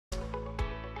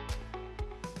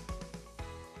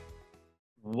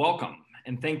Welcome,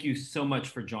 and thank you so much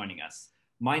for joining us.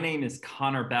 My name is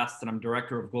Connor Best, and I'm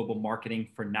Director of Global Marketing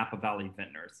for Napa Valley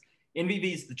Vintners.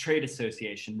 NVV is the trade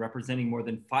association representing more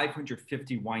than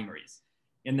 550 wineries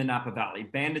in the Napa Valley,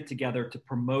 banded together to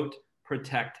promote,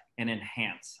 protect, and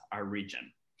enhance our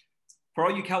region. For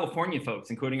all you California folks,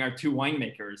 including our two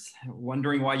winemakers,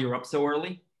 wondering why you're up so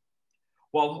early?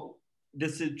 Well,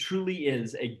 this truly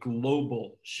is a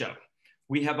global show.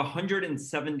 We have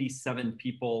 177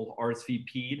 people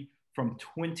RSVP'd from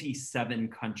 27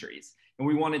 countries. And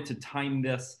we wanted to time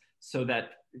this so that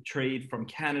trade from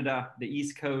Canada, the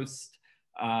East Coast,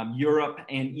 Europe,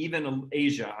 and even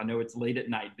Asia, I know it's late at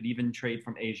night, but even trade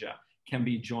from Asia can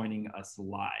be joining us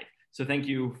live. So thank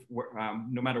you,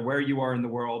 no matter where you are in the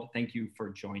world, thank you for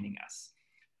joining us.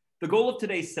 The goal of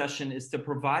today's session is to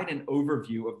provide an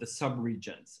overview of the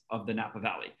subregions of the Napa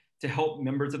Valley to help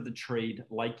members of the trade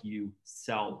like you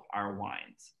sell our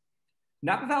wines.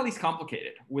 Napa Valley is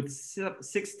complicated with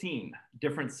 16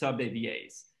 different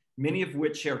sub-AVAs, many of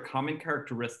which share common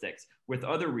characteristics with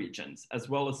other regions as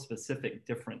well as specific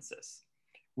differences.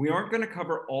 We aren't going to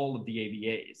cover all of the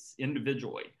AVAs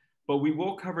individually, but we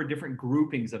will cover different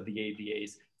groupings of the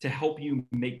AVAs to help you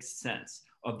make sense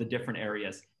of the different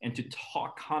areas and to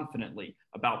talk confidently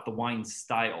about the wine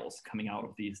styles coming out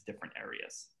of these different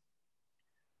areas.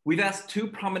 We've asked two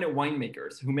prominent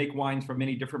winemakers who make wines from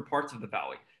many different parts of the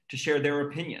valley to share their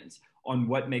opinions on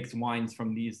what makes wines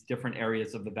from these different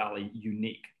areas of the valley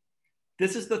unique.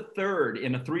 This is the third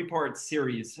in a three-part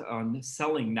series on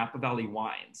selling Napa Valley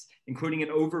wines, including an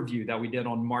overview that we did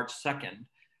on March 2nd,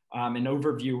 an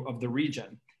overview of the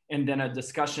region, and then a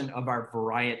discussion of our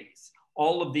varieties.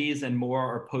 All of these and more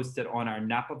are posted on our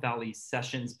Napa Valley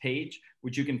Sessions page,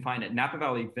 which you can find at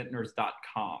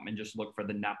napavalleyvintners.com, and just look for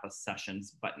the Napa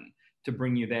Sessions button to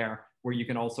bring you there, where you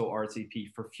can also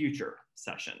RSVP for future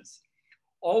sessions.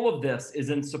 All of this is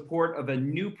in support of a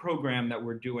new program that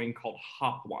we're doing called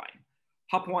Hopwine.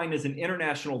 Hopwine is an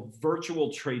international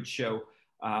virtual trade show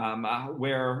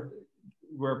where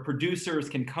producers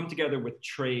can come together with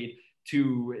trade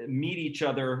to meet each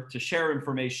other, to share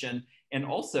information, and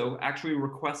also actually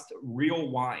request real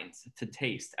wines to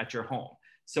taste at your home.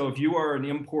 So if you are an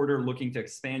importer looking to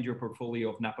expand your portfolio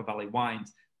of Napa Valley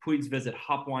wines, please visit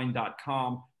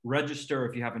hopwine.com, register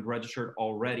if you haven't registered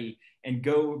already, and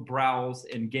go browse,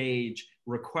 engage,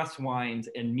 request wines,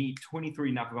 and meet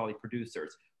 23 Napa Valley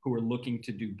producers who are looking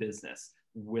to do business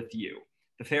with you.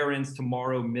 The fair ends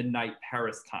tomorrow, midnight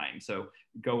Paris time. So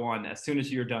go on as soon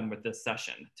as you're done with this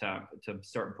session to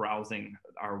start browsing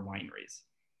our wineries.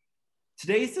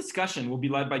 Today's discussion will be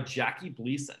led by Jackie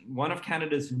Bleeson, one of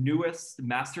Canada's newest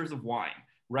Masters of Wine,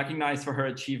 recognized for her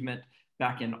achievement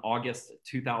back in August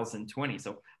 2020.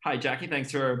 So hi, Jackie, thanks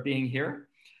for being here.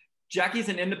 Jackie's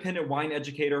an independent wine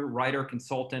educator, writer,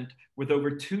 consultant with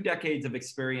over 2 decades of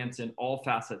experience in all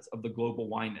facets of the global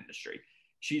wine industry.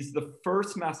 She's the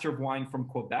first Master of Wine from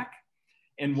Quebec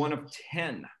and one of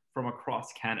 10 from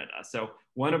across Canada. So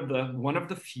one of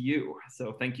the few.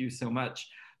 So thank you so much.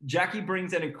 Jackie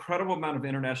brings an incredible amount of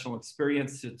international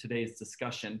experience to today's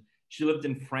discussion. She lived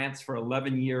in France for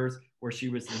 11 years, where she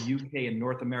was the UK and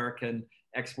North American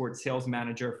export sales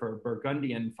manager for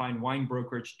Burgundian fine wine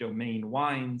brokerage Domaine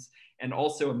Wines, and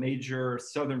also a major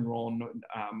Southern Rhone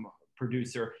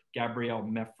producer, Gabrielle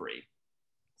Meffrey.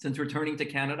 Since returning to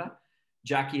Canada,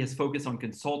 Jackie has focused on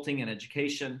consulting and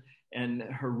education, and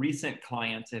her recent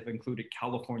clients have included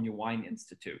California Wine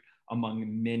Institute,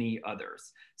 among many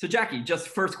others. So Jackie, just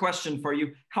first question for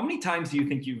you. How many times do you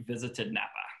think you've visited Napa?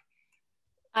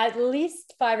 At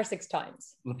least 5 or 6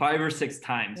 times. 5 or 6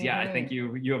 times. Yeah, I think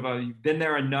you've been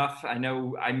there enough. I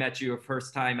know I met you a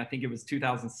first time. I think it was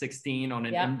 2016 on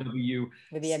an MW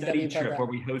study trip where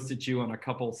we hosted you on a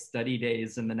couple study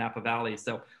days in the Napa Valley.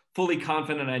 So fully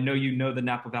confident. I know you know the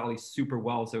Napa Valley super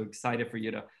well. So excited for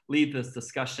you to lead this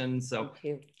discussion. So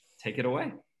take it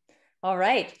away. All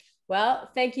right. Well,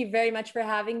 thank you very much for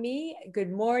having me.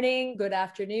 Good morning, good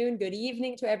afternoon, good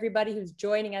evening to everybody who's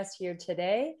joining us here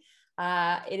today.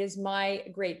 It is my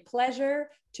great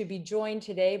pleasure to be joined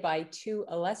today by 2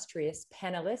 illustrious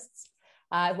panelists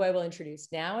who I will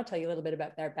introduce now. I'll tell you a little bit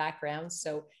about their backgrounds.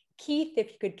 So Keith,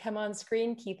 if you could come on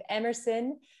screen, Keith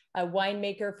Emerson, a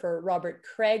winemaker for Robert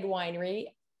Craig Winery.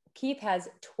 Keith has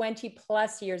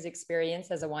 20+ years experience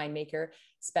as a winemaker,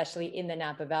 especially in the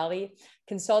Napa Valley.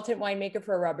 Consultant winemaker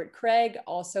for Robert Craig,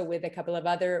 also with a couple of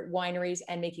other wineries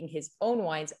and making his own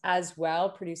wines as well.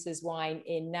 Produces wine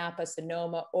in Napa,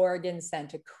 Sonoma, Oregon,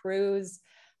 Santa Cruz,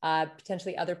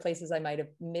 potentially other places I might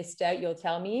have missed out, you'll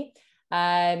tell me.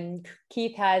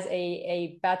 Keith has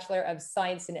a Bachelor of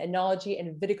Science in Enology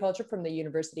and Viticulture from the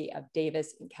University of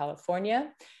Davis in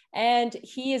California. And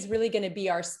he is really going to be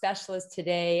our specialist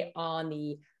today on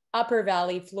the Upper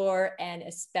Valley floor and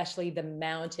especially the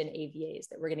mountain AVAs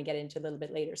that we're going to get into a little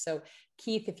bit later. So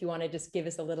Keith, if you want to just give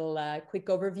us a little quick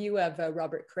overview of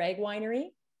Robert Craig Winery.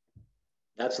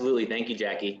 Absolutely. Thank you,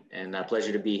 Jackie, and a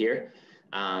pleasure to be here.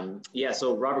 Yeah,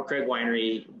 so Robert Craig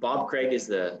Winery, Bob Craig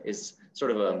is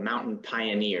sort of a mountain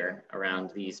pioneer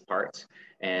around these parts.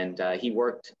 And he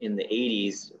worked in the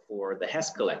 80s for the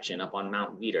Hess collection up on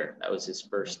Mount Veeder. That was his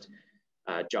first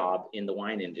job in the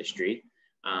wine industry.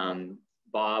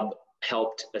 Bob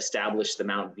helped establish the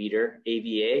Mount Veeder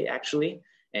AVA actually.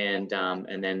 And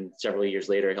then several years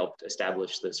later helped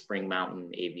establish the Spring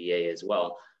Mountain AVA as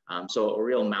well. So a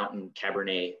real mountain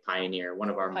Cabernet pioneer. One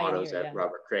of our mottos at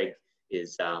Robert Craig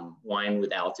is wine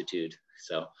with altitude.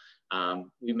 So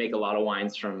we make a lot of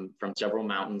wines from several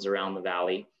mountains around the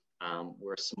valley.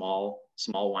 We're a small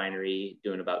winery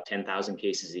doing about 10,000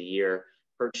 cases a year,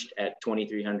 perched at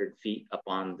 2,300 feet up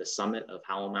on the summit of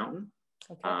Howell Mountain.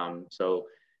 Okay. So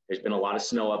there's been a lot of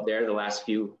snow up there the last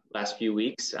few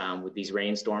weeks with these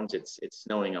rainstorms. It's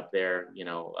snowing up there, you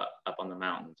know, up on the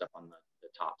mountains, up on the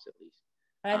tops at least.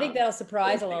 And I think that'll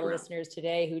surprise a lot of listeners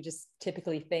today who just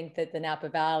typically think that the Napa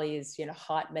Valley is, you know,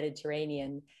 hot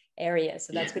Mediterranean area.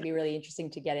 So that's going to be really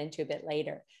interesting to get into a bit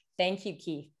later. Thank you,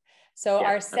 Keith. So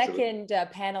our second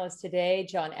panelist today,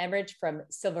 John Emmerich from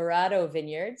Silverado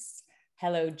Vineyards.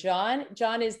 Hello, John.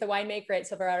 John is the winemaker at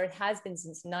Silverado. It has been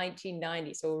since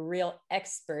 1990, so a real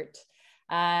expert.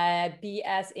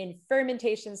 BS in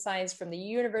fermentation science from the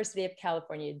University of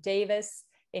California, Davis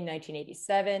in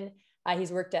 1987.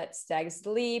 He's worked at Stag's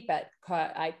Leap, at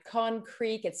Con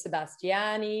Creek, at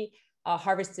Sebastiani,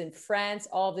 harvested in France,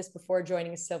 all of this before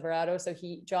joining Silverado. So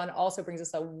John also brings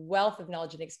us a wealth of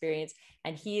knowledge and experience,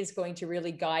 and he is going to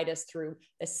really guide us through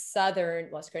the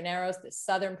southern Los Carneros, the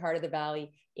southern part of the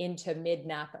valley into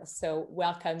mid-Napa. So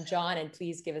welcome, John, and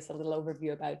please give us a little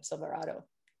overview about Silverado.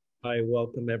 Hi,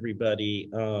 welcome everybody.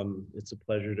 It's a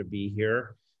pleasure to be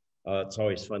here. It's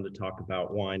always fun to talk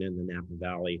about wine in the Napa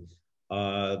Valley.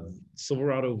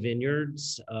 Silverado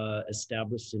Vineyards,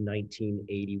 established in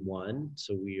 1981.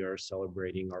 So we are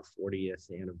celebrating our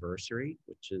 40th anniversary,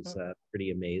 which is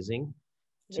pretty amazing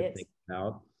to think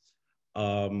about.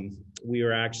 We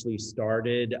were actually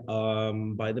started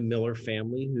by the Miller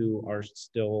family, who are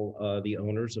still the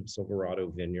owners of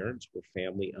Silverado Vineyards. We're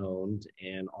family owned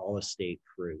and all estate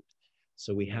fruit.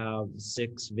 So we have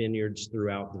 6 vineyards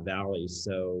throughout the valley.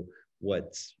 So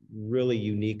what's really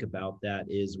unique about that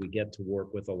is we get to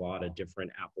work with a lot of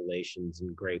different appellations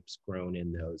and grapes grown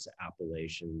in those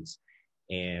appellations.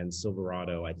 And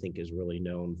Silverado, I think, is really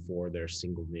known for their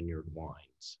single vineyard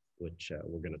wines, which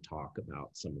we're going to talk about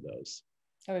some of those.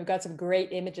 And we've got some great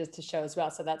images to show as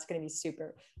well. So that's going to be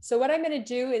super. So what I'm going to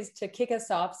do is to kick us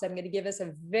off. So I'm going to give us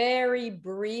a very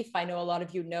brief, I know a lot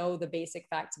of you know the basic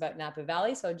facts about Napa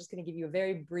Valley. So I'm just going to give you a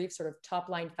very brief sort of top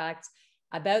line facts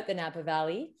about the Napa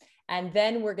Valley. And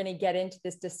then we're going to get into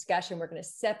this discussion. We're going to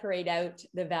separate out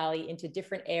the valley into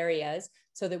different areas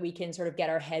so that we can sort of get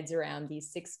our heads around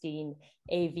these 16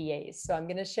 AVAs. So I'm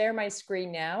going to share my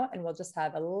screen now and we'll just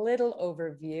have a little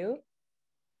overview.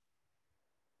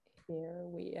 Here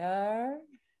we are.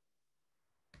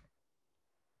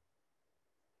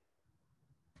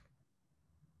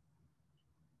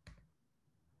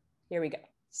 Here we go.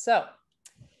 So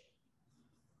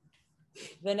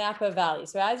the Napa Valley.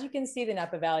 So as you can see, the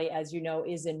Napa Valley, as you know,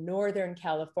 is in Northern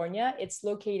California. It's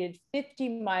located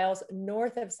 50 miles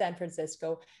north of San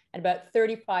Francisco and about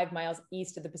 35 miles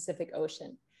east of the Pacific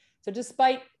Ocean. So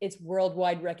despite its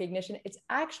worldwide recognition, it's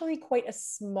actually quite a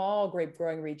small grape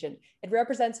growing region. It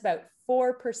represents about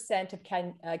 4% of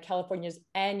California's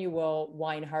annual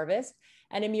wine harvest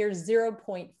and a mere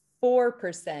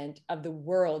 0.4% of the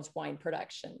world's wine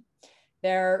production.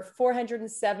 There are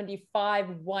 475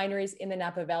 wineries in the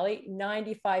Napa Valley,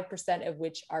 95% of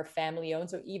which are family owned.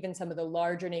 So even some of the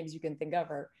larger names you can think of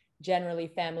are generally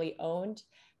family owned.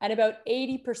 And about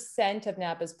 80% of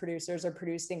Napa's producers are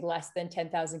producing less than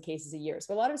 10,000 cases a year.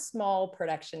 So a lot of small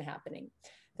production happening.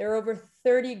 There are over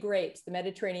 30 grapes. The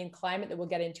Mediterranean climate that we'll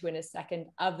get into in a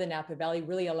second of the Napa Valley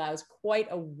really allows quite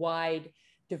a wide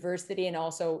diversity, and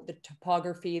also the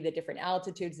topography, the different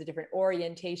altitudes, the different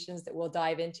orientations that we'll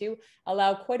dive into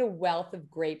allow quite a wealth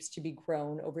of grapes to be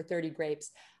grown, over 30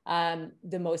 grapes.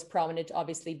 The most prominent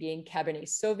obviously being Cabernet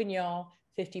Sauvignon.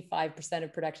 55%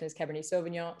 of production is Cabernet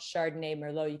Sauvignon, Chardonnay,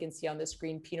 Merlot. You can see on the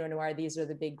screen Pinot Noir. These are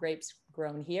the big grapes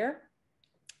grown here.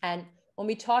 And when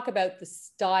we talk about the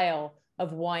style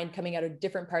of wine coming out of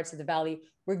different parts of the valley.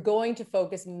 We're going to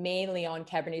focus mainly on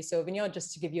Cabernet Sauvignon,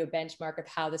 just to give you a benchmark of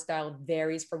how the style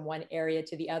varies from one area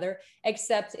to the other,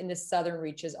 except in the southern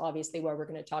reaches, obviously, where we're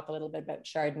going to talk a little bit about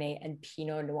Chardonnay and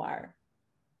Pinot Noir.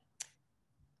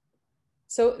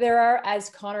 So there are, as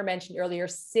Connor mentioned earlier,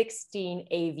 16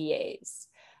 AVAs.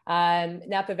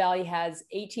 Napa Valley has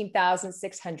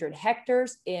 18,600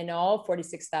 hectares in all,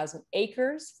 46,000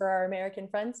 acres for our American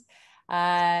friends.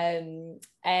 And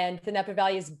the Napa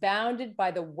Valley is bounded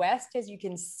by the west, as you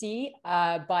can see,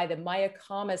 by the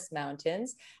Mayacamas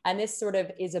Mountains. And this sort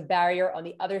of is a barrier. On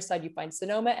the other side, you find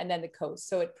Sonoma and then the coast.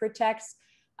 So it protects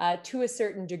to a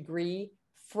certain degree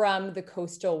from the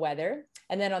coastal weather.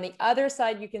 And then on the other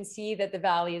side, you can see that the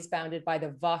valley is bounded by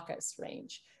the Vacas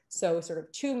Range. So sort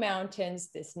of two mountains,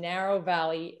 this narrow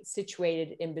valley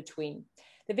situated in between.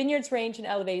 The vineyards range in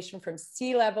elevation from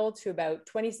sea level to about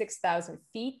 26,000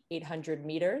 feet, 800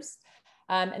 meters.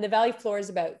 And the valley floor is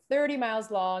about 30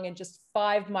 miles long and just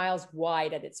 5 miles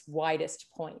wide at its widest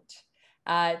point.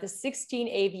 The 16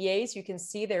 AVAs, you can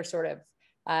see they're sort of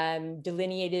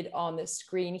delineated on the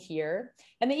screen here.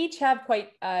 And they each have quite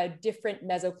different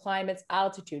mesoclimates,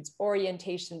 altitudes,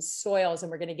 orientations, soils,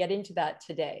 and we're going to get into that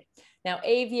today. Now,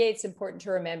 AVA, it's important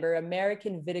to remember,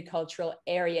 American Viticultural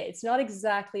Area. It's not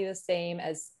exactly the same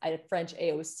as a French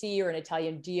AOC or an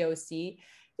Italian DOC.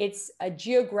 It's a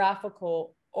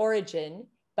geographical origin,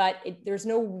 but there's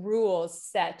no rules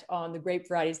set on the grape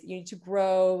varieties that you need to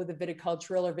grow, the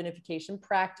viticultural or vinification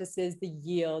practices, the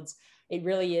yields. It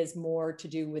really is more to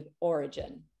do with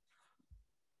origin.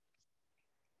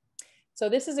 So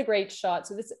this is a great shot.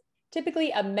 So this is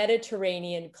typically a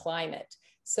Mediterranean climate.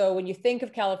 So when you think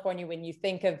of California, when you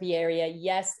think of the area,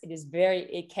 yes,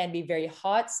 it can be very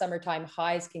hot. Summertime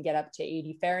highs can get up to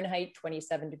 80 Fahrenheit,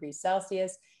 27 degrees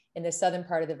Celsius in the southern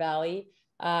part of the valley.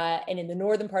 And in the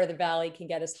northern part of the valley can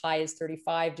get as high as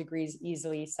 35 degrees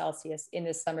easily Celsius in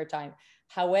the summertime.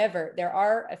 However, there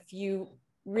are a few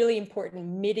really important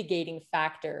mitigating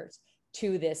factors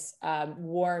to this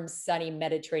warm, sunny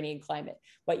Mediterranean climate.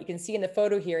 What you can see in the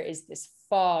photo here is this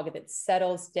fog that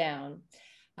settles down.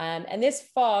 And this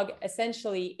fog,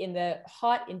 essentially in the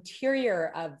hot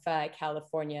interior of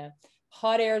California,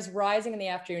 hot air is rising in the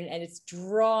afternoon and it's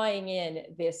drawing in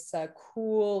these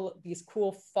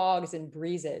cool fogs and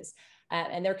breezes.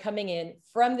 And they're coming in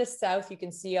from the south. You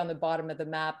can see on the bottom of the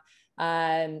map,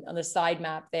 on the side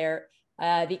map there,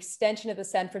 the extension of the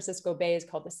San Francisco Bay is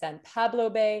called the San Pablo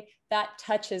Bay. That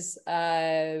touches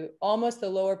almost the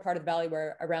lower part of the valley,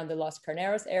 where around the Los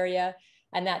Carneros area.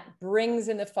 And that brings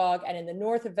in the fog. And in the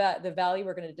north of the valley,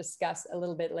 we're going to discuss a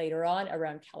little bit later on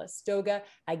around Calistoga,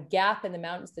 a gap in the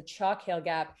mountains, the Chalk Hill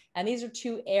Gap. And these are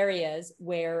two areas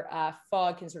where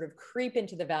fog can sort of creep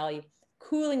into the valley,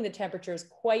 cooling the temperatures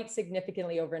quite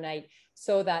significantly overnight,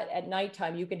 so that at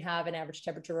nighttime you can have an average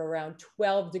temperature of around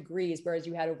 12 degrees, whereas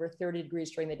you had over 30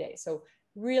 degrees during the day. So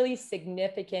really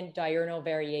significant diurnal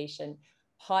variation,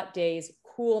 hot days,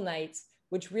 cool nights,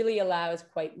 which really allows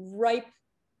quite ripe,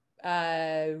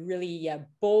 really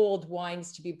bold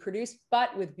wines to be produced,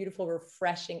 but with beautiful,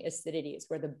 refreshing acidities,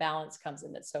 where the balance comes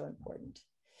in that's so important.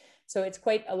 So it's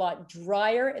quite a lot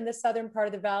drier in the southern part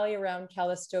of the valley around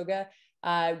Calistoga.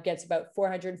 Gets about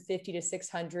 450 to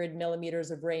 600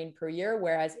 millimeters of rain per year,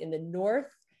 whereas in the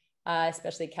north,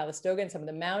 especially Calistoga and some of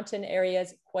the mountain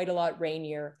areas, quite a lot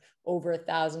rainier, over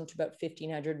 1,000 to about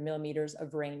 1,500 millimeters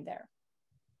of rain there.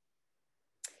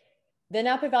 The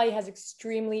Napa Valley has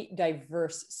extremely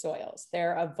diverse soils.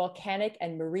 They're of volcanic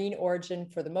and marine origin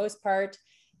for the most part.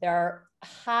 There are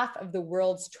half of the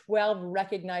world's 12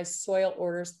 recognized soil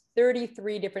orders,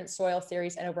 33 different soil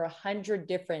series, and over 100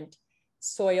 different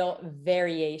soil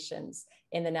variations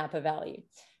in the Napa Valley.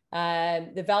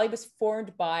 The valley was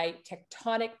formed by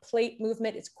tectonic plate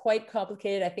movement. It's quite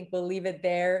complicated. I think we'll leave it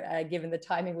there given the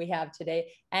timing we have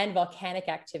today, and volcanic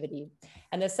activity.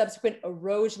 And the subsequent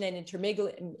erosion and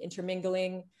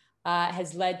intermingling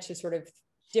has led to sort of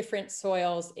different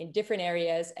soils in different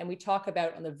areas. And we talk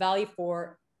about on the valley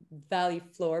floor,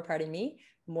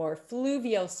 more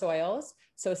fluvial soils.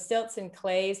 So silts and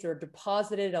clays that are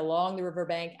deposited along the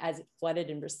riverbank as it flooded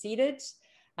and receded.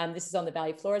 This is on the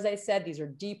valley floor, as I said. These are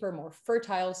deeper, more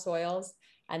fertile soils.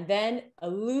 And then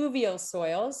alluvial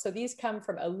soils. So these come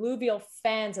from alluvial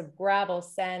fans of gravel,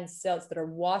 sand, silts that are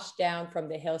washed down from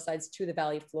the hillsides to the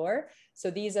valley floor.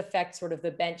 So these affect sort of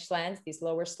the benchlands, these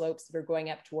lower slopes that are going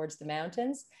up towards the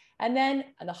mountains. And then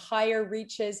on the higher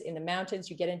reaches in the mountains,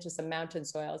 you get into some mountain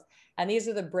soils. And these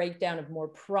are the breakdown of more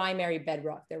primary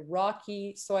bedrock. They're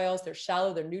rocky soils, they're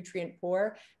shallow, they're nutrient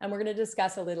poor. And we're going to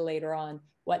discuss a little later on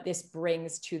what this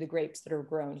brings to the grapes that are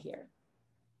grown here.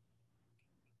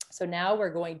 So now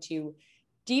we're going to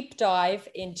deep dive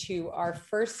into our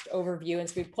first overview. And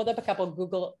so we pulled up a couple of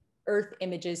Google Earth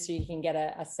images so you can get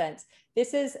a sense.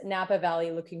 This is Napa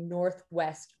Valley looking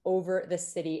northwest over the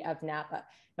city of Napa.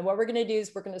 And what we're going to do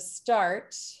is we're going to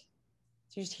start.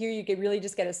 So here you can really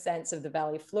just get a sense of the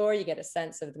valley floor. You get a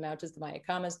sense of the mountains, the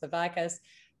Mayacamas, the Vacas,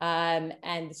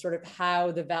 and sort of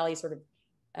how the valley sort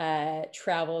of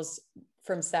travels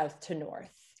from south to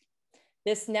north.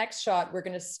 This next shot, we're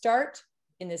going to start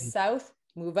in the south,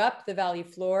 move up the valley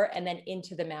floor, and then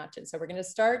into the mountains. So we're going to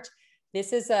start.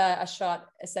 This is a shot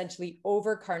essentially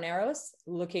over Carneros,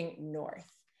 looking north.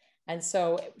 And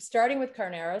so starting with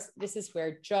Carneros, this is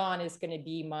where John is going to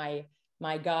be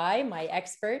my guy, my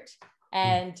expert.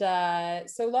 And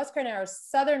so Los Carneros,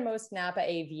 southernmost Napa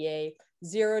AVA,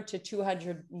 0 to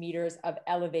 200 meters of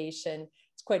elevation.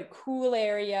 It's quite a cool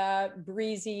area,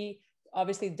 breezy,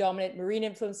 obviously dominant marine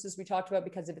influences we talked about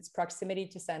because of its proximity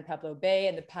to San Pablo Bay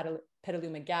and the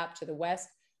Petaluma Gap to the west,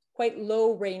 quite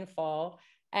low rainfall.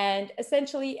 And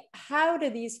essentially, how do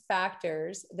these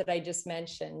factors that I just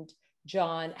mentioned,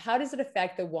 John, how does it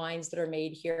affect the wines that are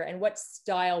made here? And what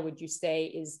style would you say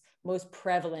is most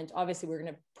prevalent? Obviously, we're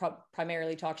going to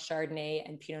primarily talk Chardonnay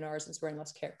and Pinot Noir since we're in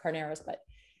Los Carneros, but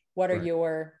what are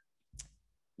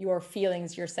your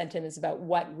feelings, your sentiments about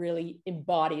what really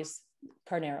embodies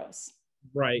Carneros?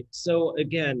 Right. So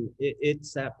again,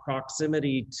 it's that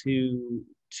proximity to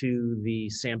the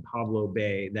San Pablo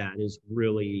Bay that is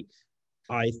really,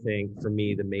 I think, for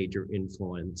me, the major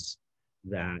influence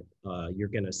that you're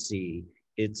going to see.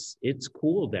 It's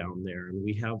cool down there, and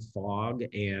we have fog,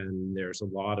 and there's a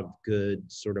lot of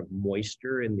good sort of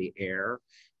moisture in the air.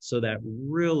 So that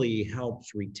really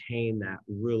helps retain that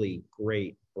really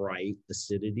great, bright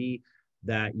acidity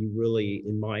that you really,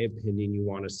 in my opinion, you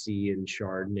want to see in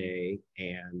Chardonnay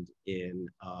and in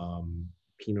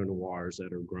Pinot Noirs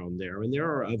that are grown there. And there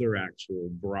are other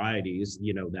actual varieties,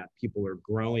 you know, that people are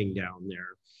growing down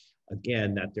there,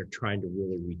 again, that they're trying to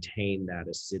really retain that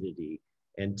acidity.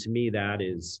 And to me, that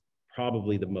is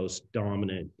probably the most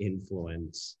dominant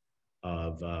influence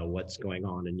of what's going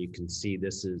on. And you can see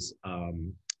this is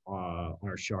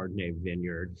our Chardonnay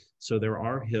vineyard. So there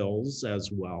are hills as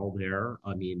well there.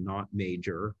 I mean, not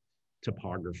major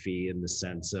topography in the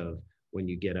sense of when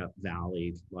you get up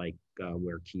valley, like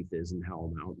where Keith is in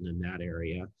Howell Mountain in that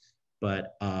area.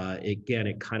 But again,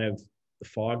 it kind of, the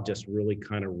fog just really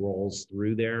kind of rolls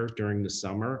through there during the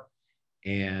summer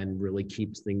and really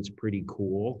keeps things pretty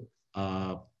cool.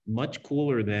 Much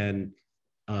cooler than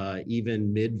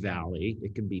even mid-valley.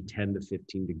 It can be 10 to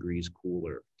 15 degrees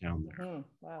cooler down there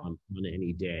on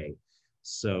any day.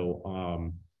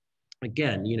 So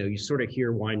again, you know, you sort of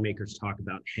hear winemakers talk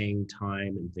about hang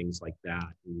time and things like that.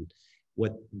 And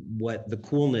what the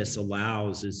coolness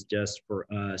allows is just for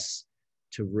us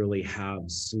to really have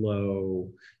slow,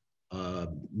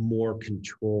 more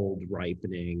controlled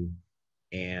ripening,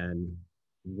 and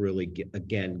really,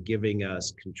 again, giving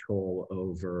us control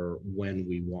over when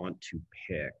we want to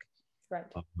pick. Right.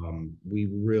 We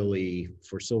really,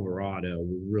 for Silverado,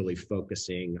 we're really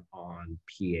focusing on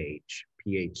pH.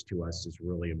 pH to us is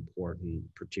really important,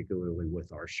 particularly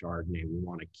with our Chardonnay. We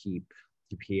want to keep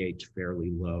the pH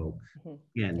fairly low.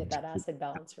 And get that acid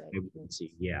balance right.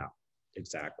 Yeah,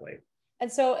 exactly.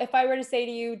 And so if I were to say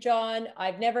to you, John,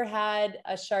 I've never had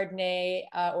a Chardonnay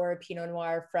or a Pinot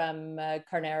Noir from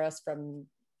Carneros, from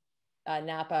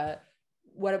Napa,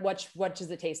 what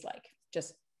does it taste like?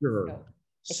 Just, sure. You know,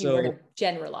 if you were to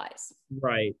generalize.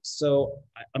 Right. So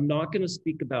I'm not going to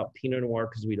speak about Pinot Noir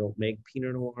because we don't make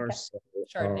Pinot Noir. Okay. So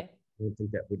Chardonnay. I don't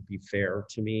think that would be fair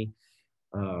to me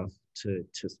to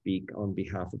speak on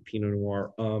behalf of Pinot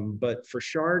Noir. But for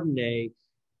Chardonnay,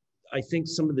 I think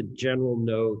some of the general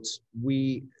notes,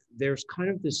 there's kind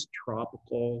of this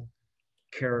tropical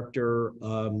character,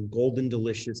 golden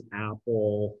delicious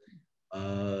apple,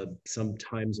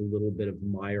 sometimes a little bit of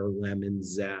Meyer lemon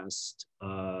zest,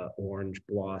 orange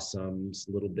blossoms,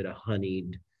 a little bit of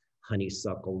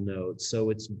honeysuckle notes. So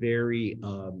it's very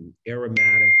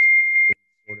aromatic,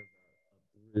 sort of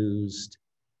a bruised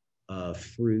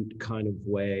fruit kind of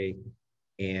way.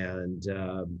 And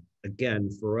again,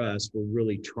 for us, we're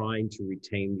really trying to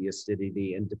retain the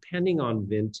acidity, and depending on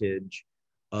vintage,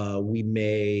 we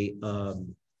may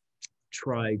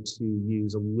try to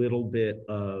use a little bit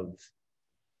of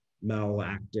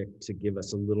malolactic to give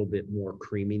us a little bit more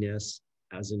creaminess,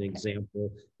 as an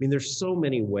example. I mean, there's so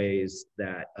many ways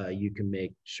that you can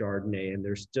make Chardonnay, and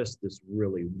there's just this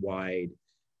really wide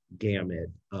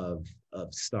gamut of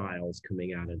styles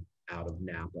coming out of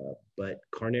Napa. But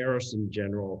Carneros in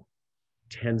general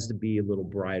tends to be a little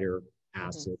brighter,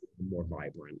 acid, and more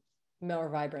vibrant. More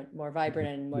vibrant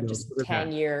and more just sort of that,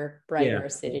 tangier, brighter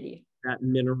acidity. That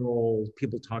mineral,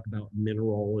 people talk about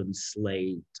mineral and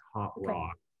slate, hot Okay.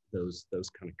 rock, those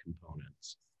kind of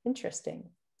components. Interesting.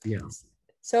 Yeah.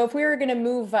 So if we were going to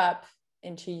move up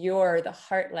into the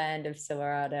heartland of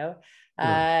Silverado,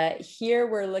 here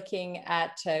we're looking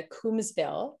at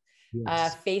Coombsville,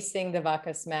 Yes. facing the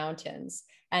Vacas Mountains.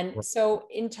 And so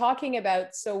in talking about,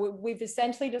 we've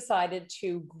essentially decided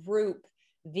to group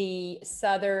the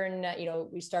southern,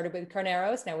 we started with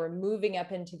Carneros, now we're moving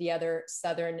up into the other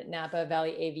southern Napa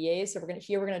Valley AVAs. So we're going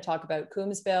to talk about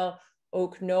Coombsville,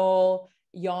 Oak Knoll,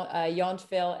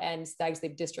 Yountville, and Stags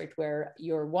Leap District, where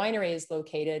your winery is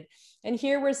located. And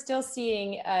here we're still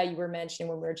seeing, you were mentioning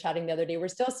when we were chatting the other day, we're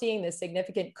still seeing the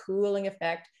significant cooling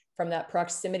effect from that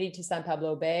proximity to San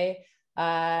Pablo Bay.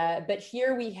 But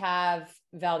here we have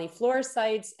valley floor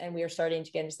sites, and we are starting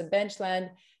to get into some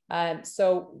benchland.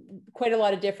 So quite a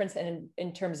lot of difference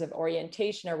in terms of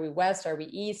orientation. Are we west? Are we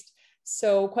east?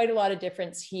 So quite a lot of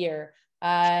difference here.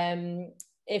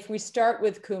 If we start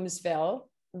with Coombsville,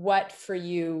 what for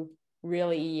you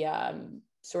really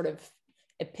sort of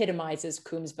epitomizes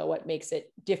Coombsville? What makes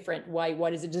it different? Why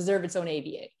does it deserve its own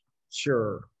AVA?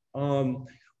 Sure.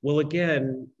 Well,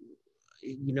 again,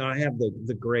 I have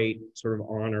the great sort of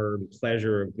honor and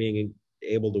pleasure of being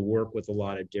able to work with a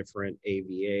lot of different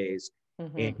AVAs.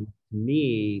 Mm-hmm. And to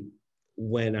me,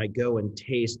 when I go and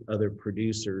taste other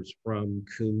producers from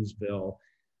Coombsville,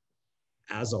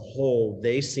 as a whole,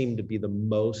 they seem to be the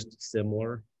most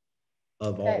similar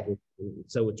of all.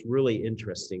 So it's really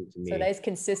interesting to me. So nice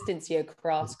consistency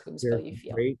across Coombsville, you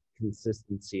feel. Great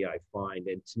consistency, I find.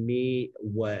 And to me,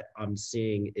 what I'm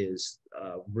seeing is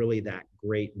really that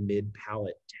great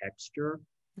mid-palate texture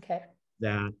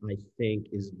that I think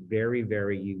is very,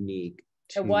 very unique.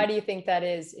 And why do you think that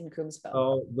is in Coombsville?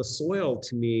 Oh, the soil,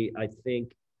 to me, I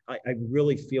think, I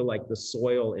really feel like the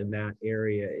soil in that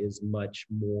area is much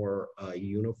more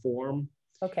uniform.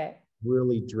 Okay.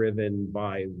 Really driven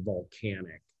by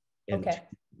volcanic. And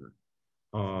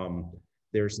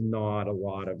there's not a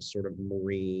lot of sort of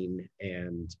marine,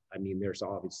 and I mean, there's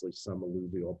obviously some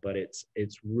alluvial, but it's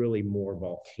really more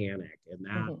volcanic, and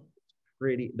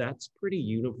that's pretty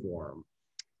uniform.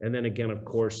 And then again, of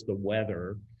course, the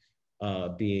weather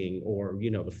being, or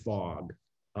the fog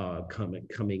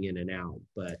coming in and out,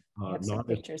 but not some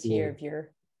pictures here of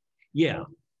your. Yeah.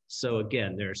 So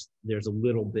again, there's a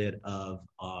little bit of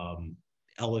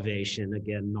elevation.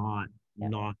 Again,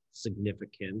 not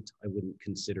significant. I wouldn't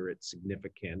consider it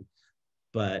significant,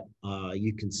 but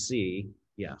you can see,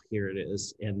 here it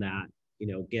is, and that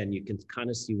again, you can kind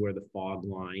of see where the fog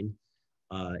line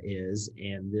is,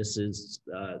 and this is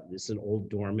an old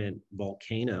dormant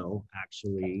volcano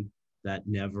actually that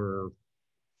never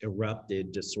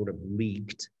erupted, just sort of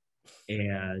leaked,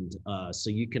 and so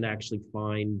you can actually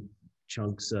find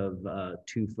chunks of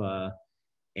tufa,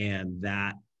 and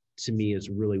that to me is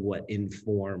really what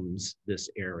informs this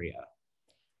area.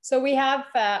 So we have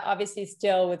obviously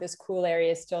still with this cool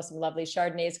area, still some lovely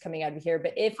Chardonnays coming out of here.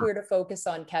 But if we were to focus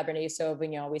on Cabernet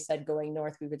Sauvignon, we said going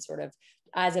north, we would sort of,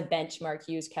 as a benchmark,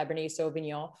 use Cabernet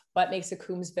Sauvignon. What makes a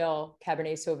Coombsville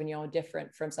Cabernet Sauvignon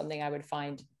different from something I would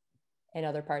find in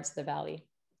other parts of the valley?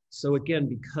 So again,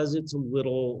 because it's a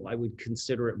little, I would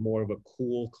consider it more of a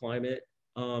cool climate,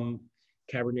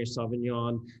 Cabernet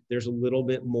Sauvignon, there's a little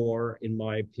bit more, in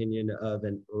my opinion, of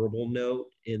an herbal note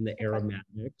in the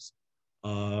aromatics.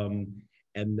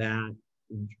 And that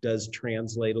does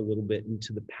translate a little bit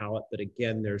into the palate. But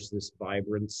again, there's this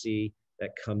vibrancy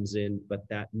that comes in, but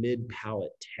that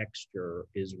mid-palate texture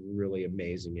is really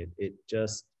amazing. It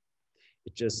just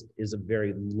is a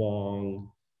very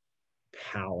long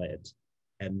palate,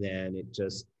 and then it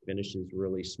just finishes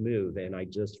really smooth. And I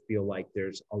just feel like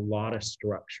there's a lot of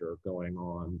structure going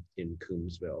on in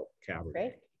Coombsville Cabernet.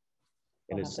 Great.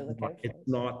 And it's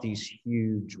not these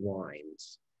huge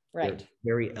wines. Right. They're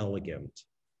very elegant.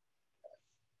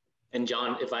 And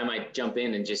John, if I might jump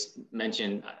in and just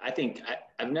mention, I think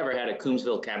I've never had a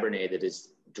Coombsville Cabernet that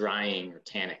is drying or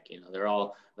tannic. They're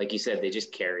all, like you said, they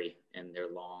just carry, and they're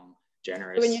long,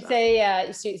 generous. So when you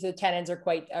say so the tannins are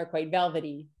quite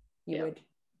velvety,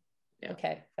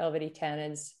 okay, velvety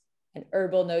tannins, an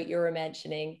herbal note you were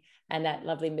mentioning, and that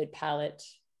lovely mid-palate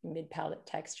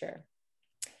texture.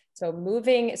 So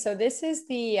this is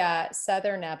the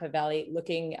southern Napa Valley,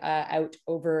 looking out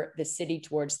over the city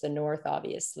towards the north,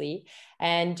 obviously.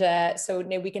 And so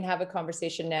now we can have a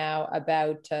conversation now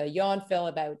about Yountville,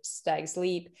 about Stag's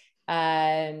Leap,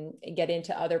 and get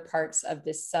into other parts of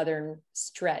this southern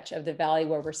stretch of the valley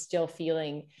where we're still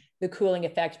feeling the cooling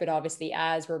effect, but obviously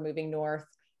as we're moving north,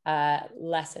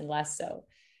 less and less so.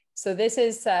 So this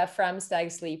is from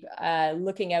Stag's Leap,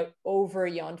 looking out over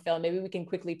Yountville. Maybe we can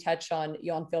quickly touch on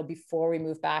Yountville before we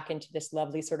move back into this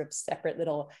lovely sort of separate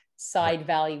little side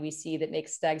valley we see that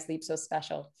makes Stag's Leap so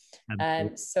special.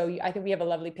 So I think we have a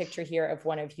lovely picture here of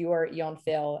one of your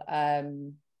Yountville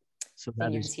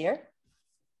vineyards here.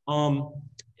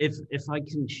 If I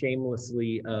can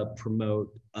shamelessly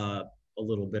promote a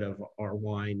little bit of our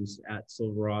wines at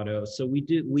Silverado. So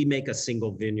we make a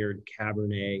single vineyard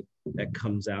Cabernet that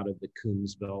comes out of the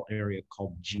Coombsville area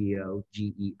called GEO,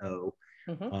 G-E-O.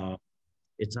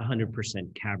 It's 100%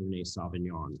 Cabernet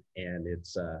Sauvignon, and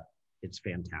it's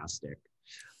fantastic,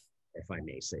 if I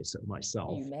may say so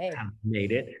myself. You may. Have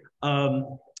made it.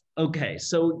 Okay,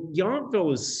 so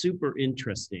Yountville is super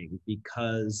interesting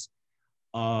because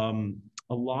a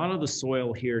lot of the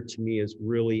soil here to me is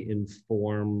really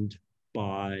informed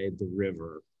by the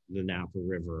river, the Napa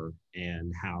River,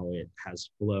 and how it has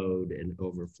flowed and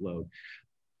overflowed.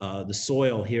 The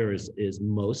soil here is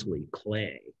mostly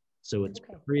clay, so it's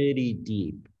pretty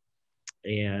deep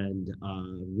and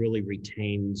really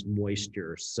retains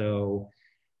moisture. So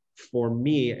for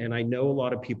me, and I know a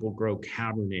lot of people grow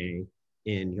Cabernet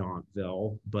in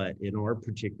Yountville, but in our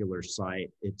particular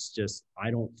site, it's just, I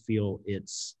don't feel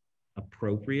it's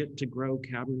appropriate to grow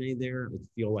Cabernet there. I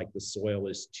feel like the soil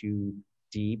is too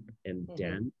deep and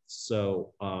dense.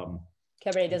 So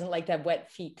Cabernet doesn't like to have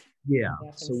wet feet. Yeah,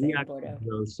 so we actually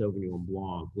grow Sauvignon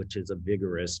Blanc, which is a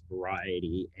vigorous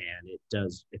variety, and it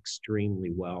does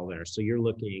extremely well there. So you're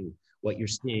looking, what you're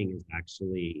seeing is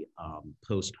actually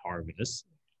post-harvest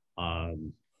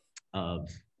of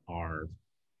our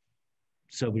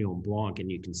Sauvignon Blanc, and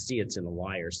you can see it's in a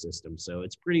lyre system. So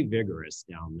it's pretty vigorous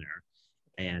down there.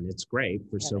 And it's great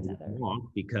for Sauvignon Blanc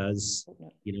because,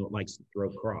 you know, it likes to throw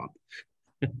crop.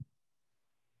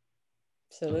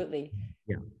 Absolutely.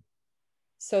 Yeah.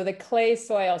 So the clay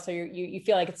soil, so you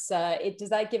feel like it's, does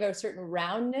that give a certain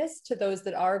roundness to those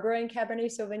that are growing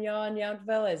Cabernet Sauvignon in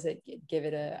Yountville? Is it give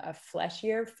it a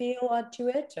fleshier feel onto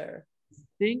it, or? I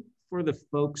think for the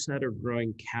folks that are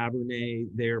growing Cabernet,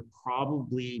 they're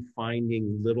probably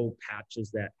finding little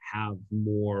patches that have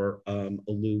more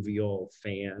alluvial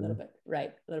fan. A little bit,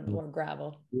 right, a little bit more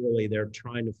gravel. Really, they're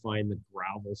trying to find the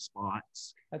gravel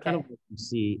spots, kind of what you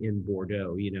see in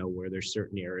Bordeaux, you know, where there's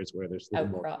certain areas where there's little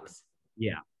more outcrops.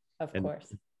 Yeah. Of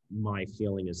course. My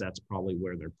feeling is that's probably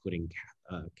where they're putting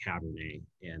Cabernet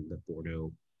and the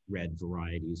Bordeaux red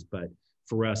varieties. But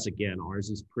for us, again, ours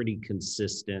is pretty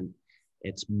consistent.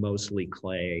 It's mostly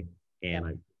clay, and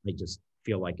I just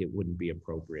feel like it wouldn't be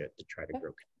appropriate to try to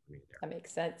grow Cabernet there. That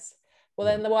makes sense. Well,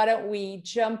 then why don't we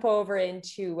jump over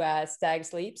into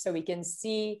Stag's Leap so we can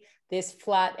see this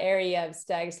flat area of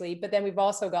Stag's Leap, but then we've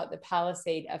also got the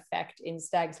Palisade effect in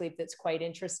Stag's Leap that's quite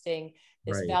interesting.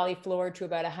 This valley floor to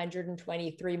about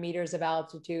 123 meters of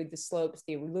altitude, the slopes,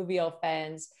 the alluvial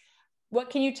fans. What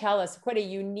can you tell us? Quite a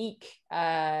unique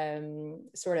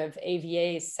sort of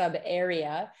AVA sub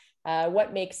area.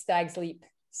 What makes Stag's Leap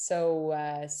so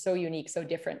unique, so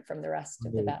different from the rest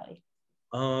of the valley?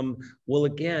 Well,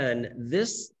 again,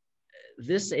 this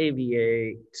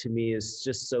AVA to me is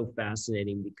just so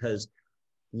fascinating because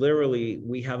literally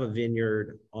we have a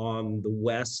vineyard on the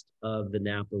west of the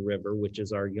Napa River, which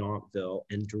is our Yountville,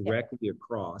 and directly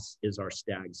across is our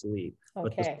Stag's Leap.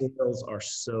 But the soils are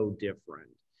so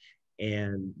different,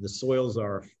 and the soils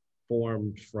are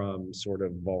formed from sort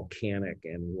of volcanic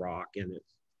and rock, and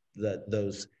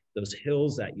those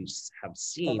hills that you have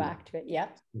seen go back to it,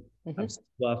 have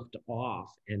sloughed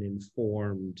off and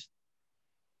informed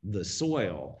the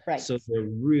soil. So they're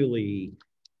really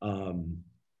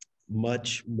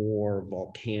much more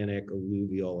volcanic,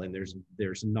 alluvial, and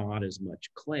there's not as much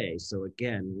clay. So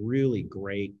again, really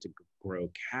great to grow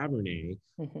Cabernet.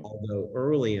 Although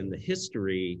early in the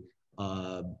history,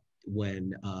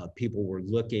 when people were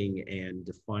looking and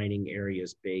defining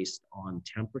areas based on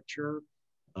temperature,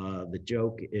 the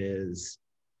joke is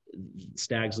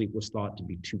Stag's Leap was thought to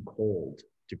be too cold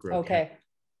to grow.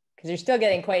 Because you're still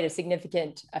getting quite a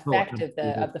significant effect of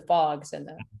the fogs and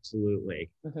the. Absolutely.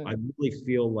 I really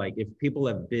feel like if people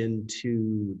have been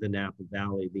to the Napa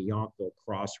Valley, the Yountville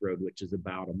Crossroad, which is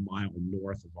about a mile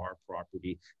north of our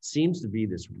property, seems to be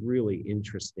this really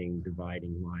interesting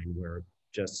dividing line where it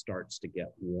just starts to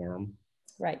get warm.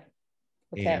 Right.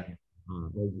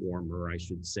 Or warmer, I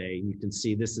should say. You can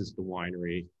see this is the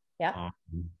winery.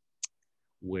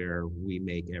 Where we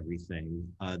make everything.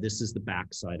 This is the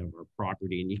backside of our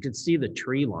property, and you can see the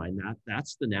tree line.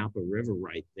 That's the Napa River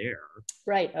right there.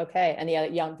 Right. Okay. And the other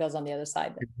Yountville's on the other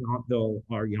side.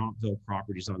 Our Yountville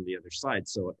property's on the other side.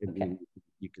 So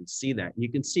you can see that. You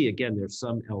can see again. There's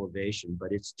some elevation,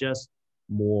 but it's just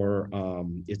more,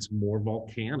 it's more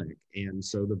volcanic. And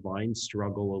so the vines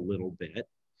struggle a little bit.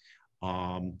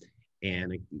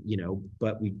 And, you know,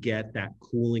 but we get that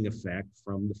cooling effect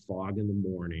from the fog in the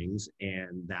mornings,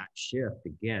 and that shift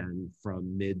again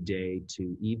from midday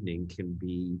to evening can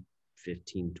be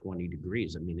 15, 20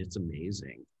 degrees. I mean, it's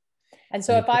amazing. And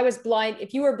so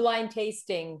if you were blind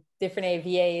tasting different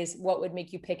AVAs, what would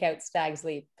make you pick out Stag's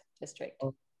Leap District?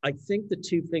 I think the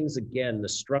two things, again, the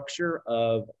structure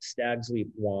of Stag's Leap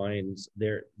wines,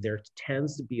 there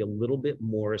tends to be a little bit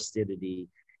more acidity,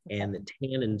 and the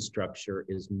tannin structure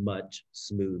is much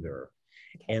smoother.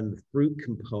 Okay. And the fruit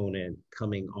component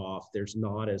coming off, there's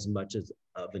not as much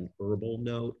of an herbal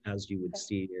note as you would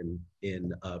see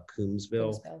in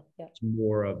Coombsville. Yeah. It's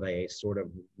more of a sort of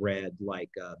red,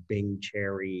 like a Bing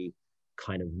cherry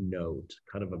kind of note,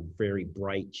 kind of a very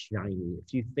bright, shiny.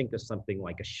 If you think of something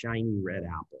like a shiny red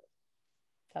apple.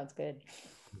 Sounds good.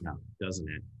 Yeah, doesn't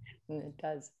it? It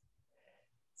does.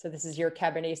 So this is your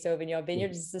Cabernet Sauvignon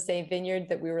vineyard. Is this the same vineyard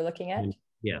that we were looking at?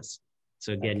 Yes.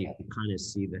 So again, you can kind of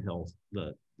see the hill,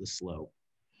 the slope.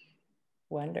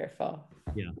 Wonderful.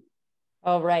 Yeah.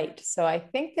 All right. So I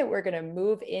think that we're going to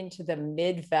move into the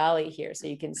mid-valley here. So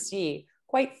you can see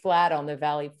quite flat on the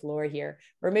valley floor here.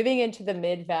 We're moving into the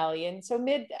mid-valley. And so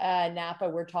mid-Napa,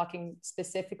 we're talking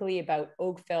specifically about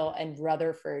Oakville and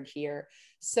Rutherford here.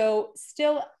 So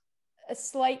still a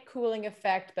slight cooling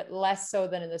effect, but less so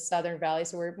than in the Southern Valley.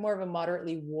 So we're more of a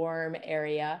moderately warm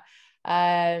area.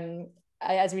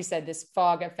 As we said, this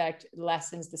fog effect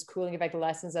lessens, this cooling effect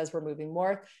lessens as we're moving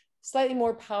north. Slightly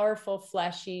more powerful,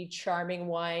 fleshy, charming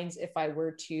wines, if I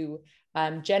were to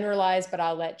generalize, but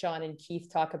I'll let John and Keith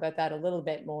talk about that a little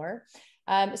bit more.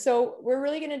 So we're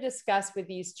really going to discuss with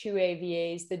these two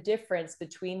AVAs the difference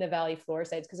between the valley floor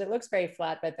sites, because it looks very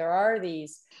flat, but there are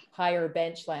these higher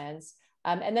benchlands.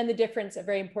 And then the difference, a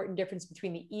very important difference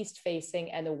between the east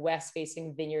facing and the west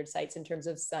facing vineyard sites in terms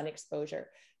of sun exposure.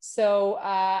 So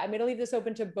I'm going to leave this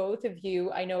open to both of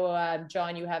you. I know,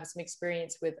 John, you have some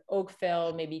experience with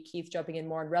Oakville, maybe Keith jumping in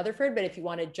more on Rutherford, but if you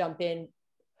want to jump in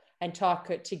and talk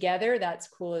together, that's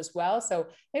cool as well. So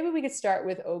maybe we could start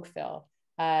with Oakville.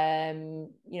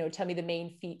 You know, tell me the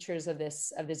main features of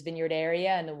this vineyard area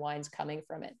and the wines coming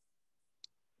from it.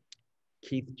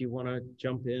 Keith, do you want to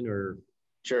jump in or?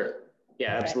 Sure.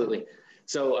 Yeah, absolutely.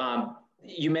 So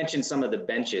you mentioned some of the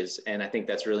benches, and I think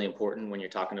that's really important when you're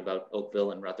talking about Oakville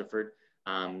and Rutherford.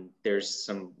 There's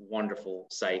some wonderful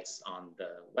sites on the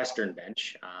western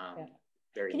bench.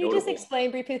 Very Can you just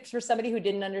explain briefly for somebody who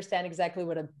didn't understand exactly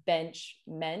what a bench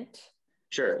meant?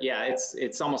 Sure. Yeah,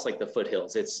 it's almost like the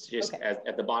foothills. It's just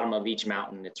at the bottom of each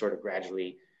mountain, it sort of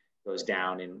gradually goes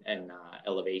down in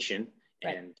elevation.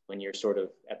 Right. And when you're sort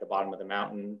of at the bottom of the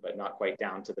mountain, but not quite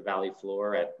down to the valley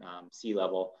floor at sea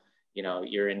level, you know,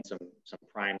 you're in some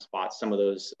prime spots. Some of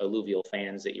those alluvial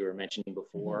fans that you were mentioning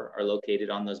before are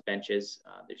located on those benches.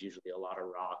 There's usually a lot of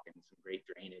rock and some great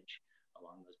drainage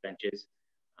along those benches.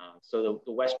 So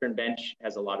the western bench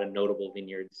has a lot of notable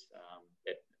vineyards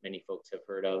that many folks have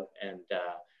heard of, and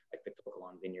like the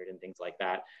Coquelin Vineyard and things like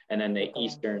that. And then the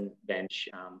eastern bench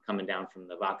coming down from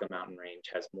the Vaca mountain range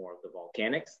has more of the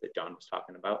volcanics that John was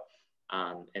talking about.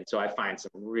 And so I find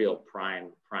some real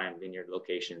prime vineyard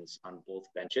locations on both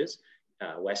benches,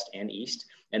 west and east.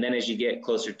 And then as you get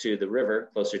closer to the river,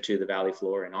 closer to the valley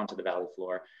floor and onto the valley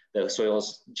floor, the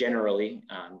soils generally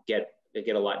get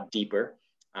a lot deeper.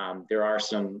 There are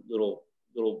some little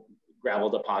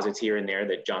gravel deposits here and there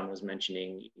that John was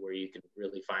mentioning, where you can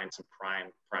really find some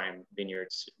prime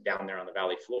vineyards down there on the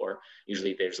valley floor.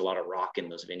 Usually there's a lot of rock in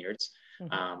those vineyards.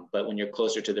 But when you're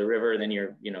closer to the river, then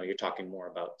you're talking more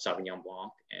about Sauvignon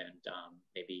Blanc and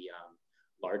maybe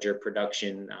larger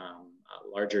production,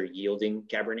 larger yielding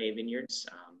Cabernet vineyards,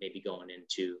 maybe going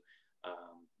into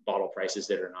bottle prices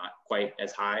that are not quite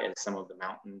as high as some of the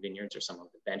mountain vineyards or some of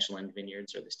the benchland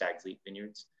vineyards or the Stag's Leap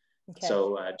vineyards. Okay.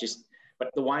 So but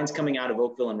the wines coming out of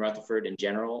Oakville and Rutherford in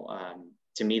general,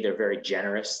 to me, they're very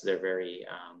generous. They're very,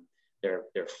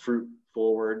 they're fruit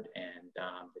forward, and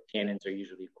the tannins are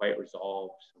usually quite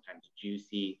resolved, sometimes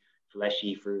juicy,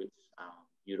 fleshy fruits,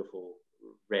 beautiful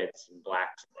reds and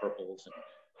blacks and purples.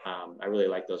 And I really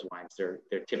like those wines. They're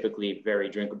typically very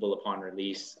drinkable upon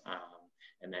release,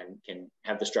 and then can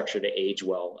have the structure to age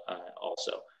well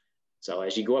also. So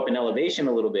as you go up in elevation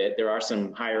a little bit, there are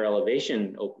some higher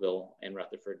elevation Oakville and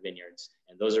Rutherford vineyards,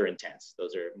 and those are intense.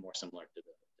 Those are more similar to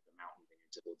the mountain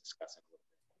vineyards that we'll discuss in a little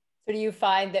bit. So do you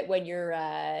find that when you're,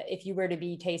 if you were to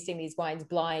be tasting these wines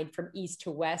blind from east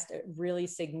to west, a really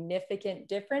significant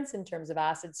difference in terms of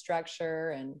acid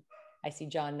structure? And I see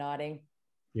John nodding.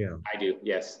 Yeah, I do.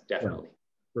 Yes, definitely.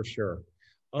 Yeah, for sure.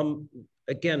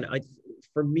 Again,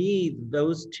 for me,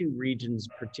 those two regions,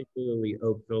 particularly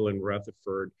Oakville and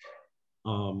Rutherford,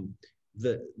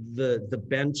 the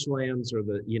benchlands, or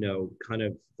the, you know, kind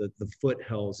of the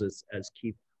foothills, as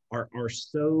Keith, are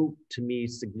so, to me,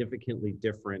 significantly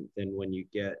different than when you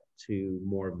get to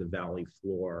more of the valley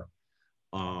floor.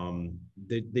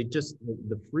 They just,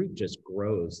 the fruit just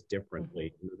grows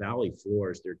differently. In the valley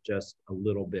floors, they're just a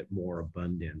little bit more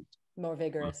abundant. More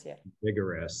vigorous, yeah.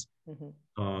 Vigorous.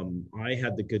 I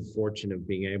had the good fortune of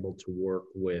being able to work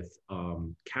with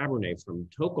Cabernet from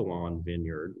Tokelon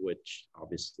Vineyard, which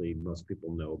obviously most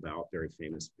people know about, very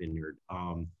famous vineyard,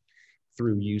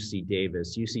 through UC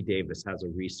Davis. UC Davis has a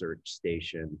research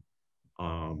station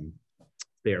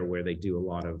there where they do a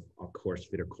lot of course,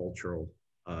 viticultural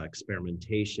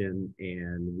experimentation,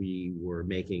 and we were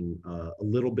making a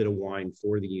little bit of wine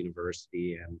for the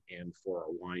university and for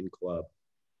our wine club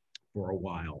for a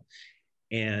while.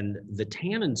 And the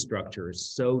tannin structure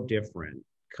is so different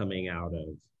coming out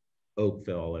of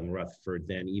Oakville and Rutherford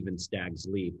than even Stag's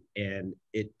Leap. And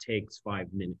it takes 10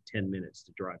 minutes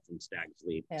to drive from Stag's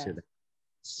Leap to that.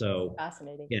 So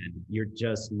fascinating. Again, you're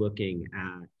just looking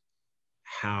at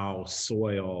how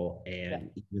soil and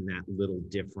even that little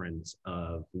difference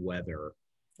of weather,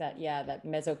 that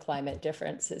mesoclimate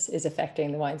difference is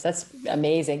affecting the wines. That's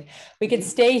amazing. We could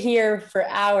stay here for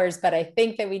hours, but I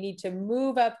think that we need to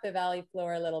move up the valley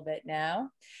floor a little bit now.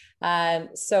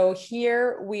 So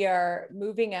here we are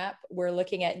moving up. We're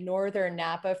looking at northern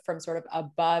Napa from sort of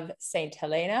above St.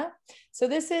 Helena. So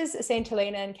this is St.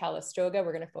 Helena and Calistoga.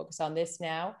 We're going to focus on this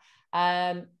now.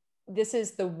 This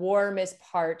is the warmest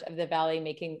part of the valley,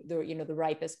 making the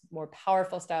ripest, more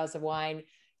powerful styles of wine.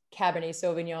 Cabernet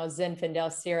Sauvignon,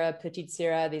 Zinfandel, Syrah, Petite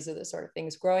Syrah. These are the sort of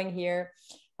things growing here.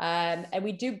 And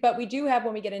we do have,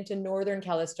 when we get into northern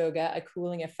Calistoga, a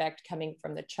cooling effect coming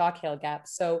from the Chalk Hill Gap.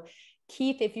 So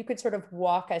Keith, if you could sort of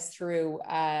walk us through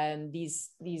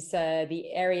the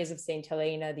areas of St.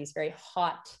 Helena, these very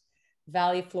hot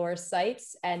valley floor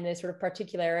sites, and the sort of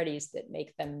particularities that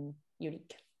make them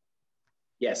unique.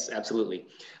 Yes, absolutely.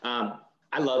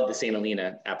 I love the St.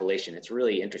 Helena appellation. It's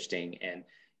really interesting. And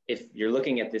if you're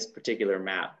looking at this particular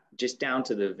map, just down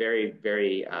to the very,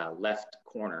 very left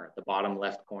corner, the bottom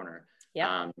left corner,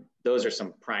 those are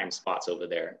some prime spots over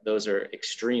there. Those are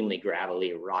extremely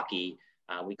gravelly, rocky.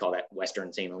 We call that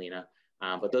Western St. Helena.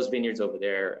 But those vineyards over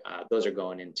there, those are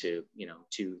going into, $2, $3,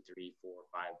 $4, $5+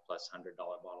 $100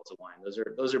 bottles of wine.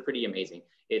 Those are pretty amazing.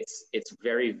 It's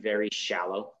very, very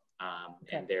shallow.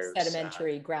 And there's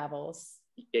sedimentary gravels.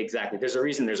 Exactly. There's a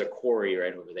reason there's a quarry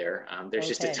right over there. There's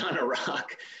just a ton of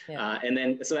rock. And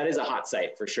then, so that is a hot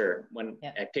site for sure. When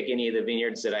I pick any of the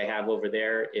vineyards that I have over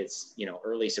there, it's,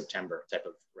 early September type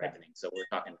of ripening. So we're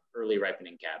talking early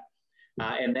ripening cab.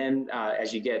 And then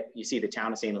as you see the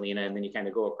town of St. Helena, and then you kind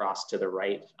of go across to the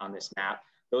right on this map,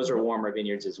 those are warmer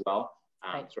vineyards as well,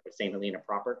 sort of St. Helena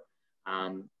proper.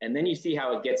 And then you see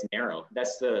how it gets narrow.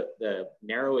 That's the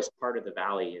narrowest part of the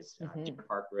valley is Deer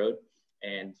Park Road.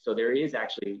 And so there is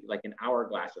actually like an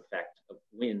hourglass effect of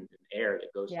wind and air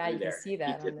that goes through there. Yeah, you can see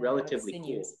that. Keeps it relatively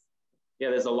cool.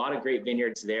 Yeah, there's a lot of great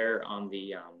vineyards there on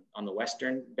the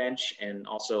western bench and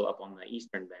also up on the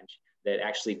eastern bench that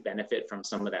actually benefit from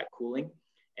some of that cooling.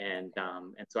 And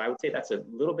so I would say that's a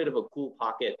little bit of a cool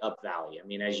pocket up valley. I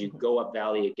mean, as you go up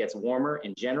valley, it gets warmer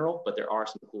in general, but there are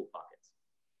some cool pockets.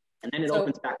 And then it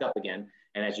opens back up again.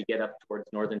 And as you get up towards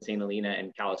northern St. Helena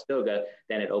and Calistoga,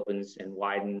 then it opens and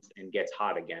widens and gets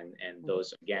hot again. And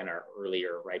those, again, are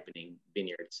earlier ripening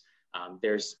vineyards.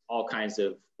 There's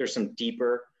some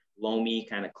deeper, loamy,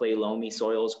 kind of clay loamy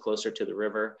soils closer to the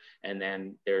river. And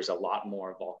then there's a lot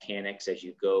more volcanics as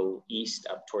you go east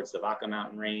up towards the Vaca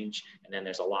Mountain Range. And then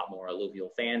there's a lot more alluvial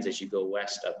fans as you go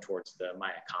west up towards the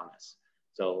Mayacamas.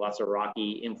 So lots of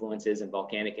rocky influences and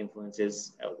volcanic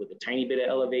influences with a tiny bit of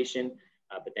elevation.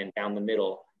 But then down the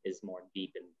middle is more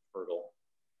deep and fertile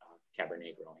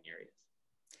Cabernet growing areas.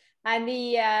 And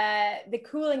the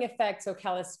cooling effect, so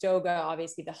Calistoga,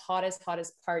 obviously the hottest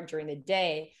part during the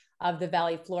day of the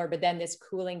valley floor, but then this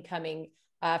cooling coming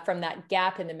from that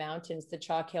gap in the mountains, the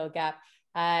Chalk Hill Gap,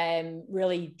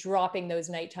 really dropping those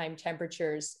nighttime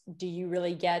temperatures. Do you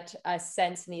really get a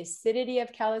sense in the acidity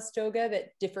of Calistoga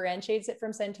that differentiates it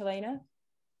from St. Helena?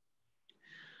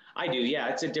 I do, yeah.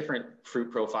 It's a different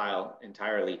fruit profile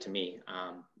entirely to me.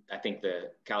 I think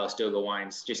the Calistoga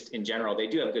wines, just in general, they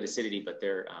do have good acidity, but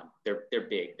they're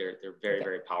big. They're very,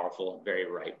 very powerful, very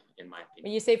ripe, in my opinion.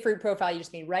 When you say fruit profile, you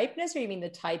just mean ripeness, or you mean the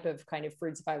type of kind of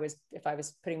fruits? If I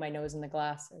was putting my nose in the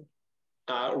glass.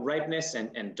 Ripeness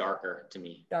and darker to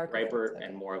me. Riper fruits,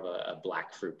 and more of a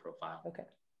black fruit profile. Okay.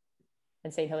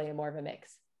 And St. Helena more of a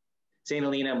mix. St.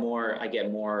 Helena I get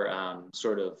more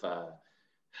sort of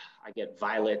I get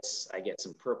violets, I get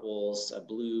some purples,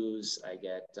 blues, I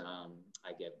get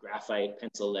graphite,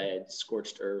 pencil lead,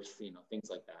 scorched earth, you know, things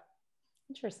like that.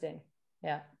 Interesting.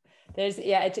 Yeah.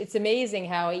 It's amazing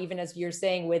how, even as you're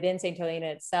saying, within St. Helena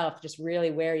itself, just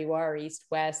really where you are, east,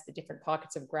 west, the different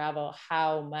pockets of gravel,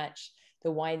 how much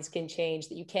the wines can change,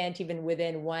 that you can't even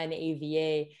within one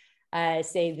AVA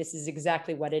say this is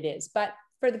exactly what it is. But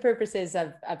for the purposes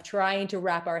of trying to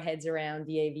wrap our heads around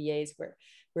the AVAs,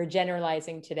 we're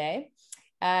generalizing today.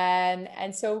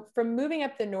 And so from moving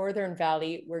up the Northern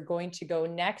Valley, we're going to go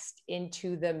next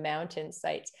into the mountain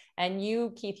sites. And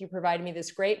you, Keith, you provided me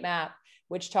this great map,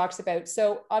 which talks about,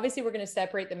 so obviously we're going to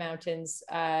separate the mountains.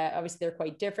 Obviously they're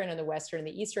quite different on the Western and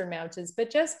the Eastern mountains,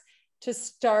 but just to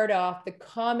start off, the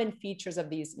common features of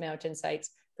these mountain sites.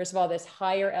 First of all, this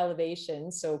higher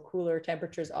elevation, so cooler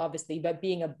temperatures, obviously, but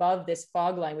being above this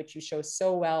fog line, which you show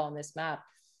so well on this map,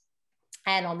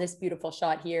 and on this beautiful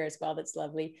shot here as well, that's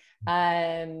lovely.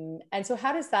 And so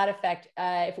how does that affect,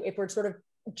 if we're sort of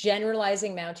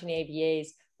generalizing mountain AVAs,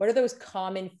 what are those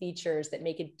common features that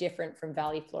make it different from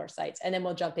valley floor sites? And then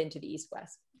we'll jump into the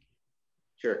East-West.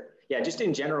 Sure. Yeah, just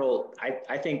in general,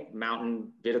 I think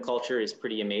mountain viticulture is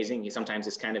pretty amazing. Sometimes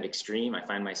it's kind of extreme. I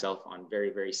find myself on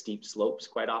very, very steep slopes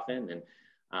quite often. And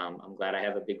I'm glad I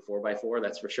have a big 4x4,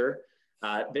 that's for sure.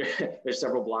 There's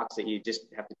several blocks that you just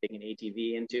have to take an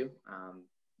ATV into.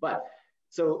 But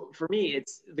so for me,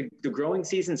 it's the growing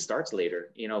season starts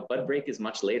later. You know, bud break is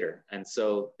much later. And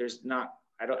so there's not,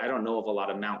 I don't know of a lot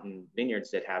of mountain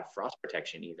vineyards that have frost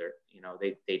protection either. You know,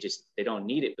 they don't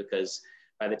need it, because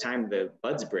by the time the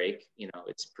buds break, you know,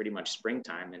 it's pretty much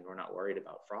springtime and we're not worried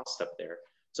about frost up there.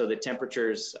 So the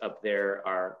temperatures up there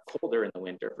are colder in the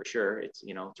winter for sure. It's,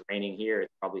 you know, it's raining here.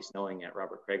 It's probably snowing at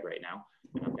Robert Craig right now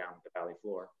when I'm down at the valley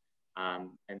floor.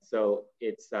 And so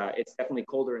it's definitely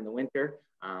colder in the winter,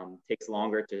 takes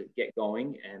longer to get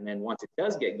going. And then once it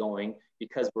does get going,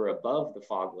 because we're above the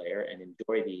fog layer and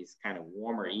enjoy these kind of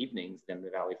warmer evenings than the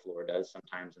valley floor does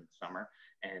sometimes in the summer,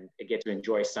 and I get to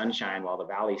enjoy sunshine while the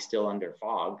valley's still under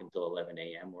fog until 11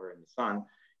 a.m. we're in the sun,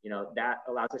 you know, that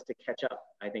allows us to catch up.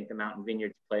 I think the mountain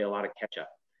vineyards play a lot of catch up.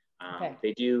 Okay.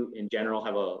 They do in general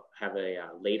have a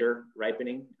later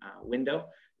ripening window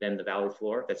than the valley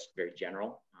floor. That's very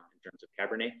general in terms of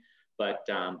Cabernet. But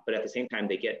at the same time,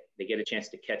 they get a chance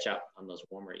to catch up on those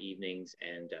warmer evenings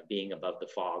and being above the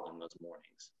fog on those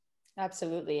mornings.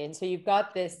 Absolutely. And so you've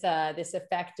got this this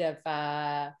effect of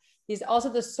these, also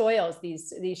the soils,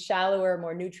 these shallower,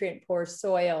 more nutrient poor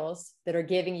soils that are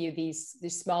giving you these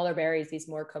smaller berries, these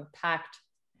more compact,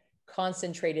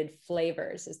 concentrated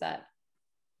flavors. Would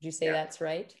you say that's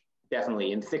right?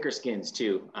 Definitely, and thicker skins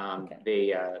too.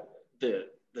 Okay.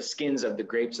 The skins of the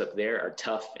grapes up there are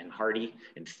tough and hardy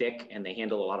and thick, and they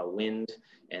handle a lot of wind,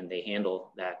 and they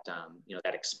handle that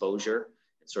that exposure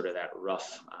and sort of that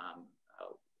rough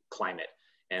climate.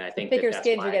 And I think thicker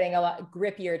skins are getting a lot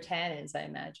grippier tannins, I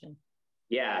imagine.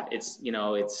 Yeah, there's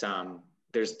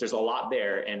a lot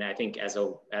there, and I think as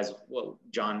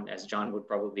John would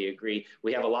probably agree,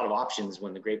 we have a lot of options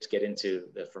when the grapes get into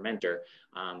the fermenter.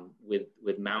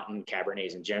 With mountain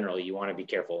Cabernets in general, you want to be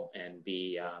careful and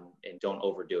and don't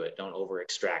overdo it, don't over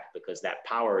extract, because that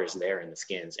power is there in the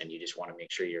skins, and you just want to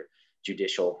make sure you're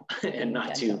judicial and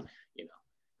not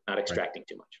extracting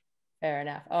too much. Fair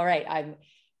enough. All right, I'm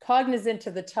cognizant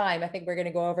of the time. I think we're going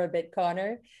to go over a bit,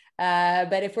 Connor.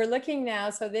 But if we're looking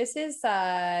now, so this is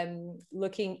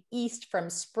looking east from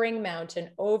Spring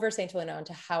Mountain over St. Helena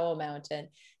onto Howell Mountain.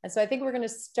 And so I think we're going to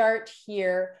start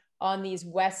here on these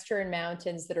Western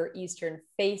mountains that are Eastern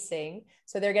facing.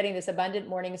 So they're getting this abundant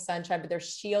morning sunshine, but they're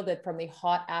shielded from the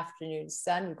hot afternoon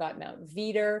sun. We've got Mount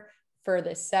Veeder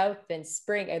further south, then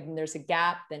Spring, and there's a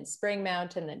gap, then Spring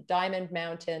Mountain, then Diamond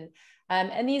Mountain.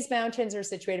 And these mountains are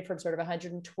situated from sort of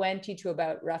 120 to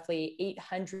about roughly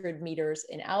 800 meters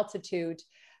in altitude.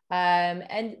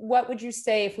 And what would you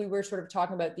say if we were sort of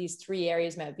talking about these three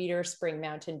areas, Mount Veeder, Spring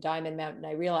Mountain, Diamond Mountain?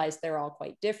 I realize they're all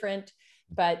quite different,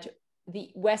 but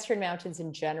the Western mountains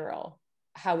in general,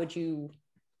 how would you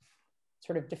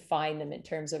sort of define them in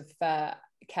terms of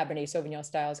Cabernet Sauvignon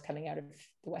styles coming out of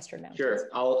the Western mountains? Sure,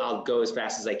 I'll go as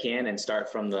fast as I can and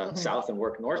start from the south and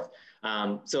work north.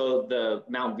 So the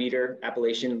Mount Veeder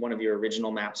appellation, one of your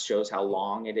original maps shows how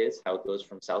long it is, how it goes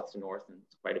from south to north, and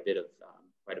it's quite a bit of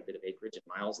acreage and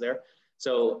miles there.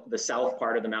 So the south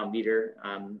part of the Mount Veeder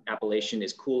appellation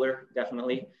is cooler,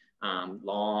 definitely.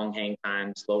 Long hang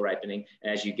time, slow ripening.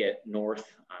 And as you get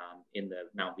north in the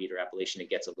Mount Veeder appellation, it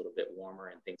gets a little bit warmer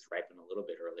and things ripen a little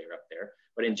bit earlier up there.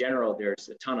 But in general, there's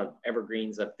a ton of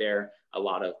evergreens up there, a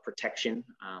lot of protection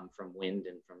from wind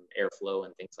and from airflow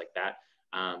and things like that.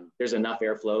 There's enough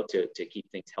airflow to keep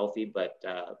things healthy, but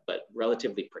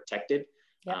relatively protected.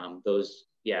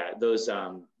 Yeah.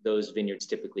 Those vineyards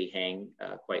typically hang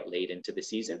quite late into the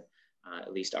season.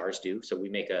 At least ours do. So we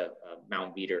make a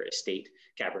Mount Veeder Estate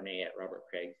Cabernet at Robert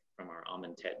Craig from our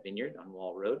Amentet vineyard on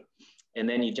Wall Road. And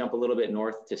then you jump a little bit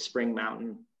north to Spring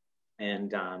Mountain.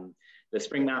 And the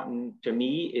Spring Mountain, to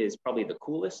me, is probably the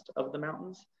coolest of the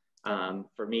mountains.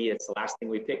 For me, it's the last thing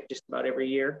we pick just about every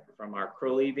year from our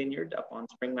Crowley vineyard up on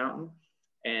Spring Mountain.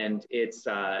 And it's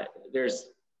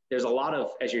there's a lot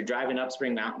of, as you're driving up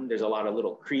Spring Mountain, there's a lot of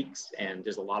little creeks and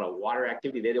there's a lot of water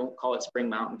activity. They don't call it Spring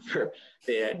Mountain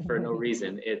for no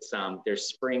reason. It's there's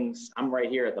springs. I'm right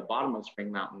here at the bottom of Spring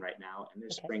Mountain right now, and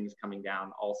there's springs coming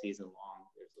down all season long.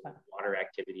 There's water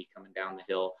activity coming down the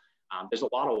hill. There's a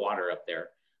lot of water up there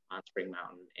on Spring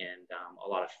Mountain, and a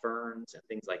lot of ferns and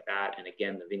things like that. And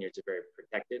again, the vineyards are very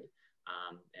protected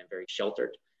and very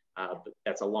sheltered. But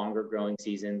that's a longer growing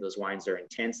season. Those wines are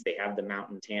intense. They have the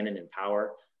mountain tannin and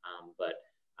power. But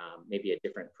maybe a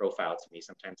different profile to me.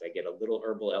 Sometimes I get a little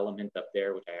herbal element up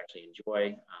there, which I actually enjoy,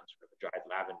 sort of a dried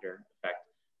lavender effect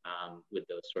with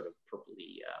those sort of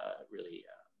purpley, really,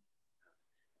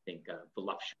 I think,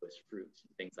 voluptuous fruits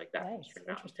and things like that. Nice.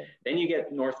 Interesting. Then you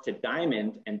get north to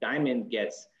Diamond, and Diamond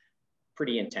gets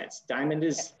pretty intense. Diamond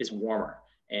is warmer,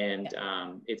 and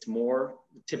it's more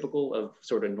typical of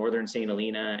sort of northern St.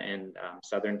 Helena and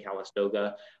southern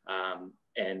Calistoga.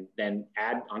 And then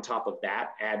add on top of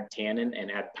that, add tannin and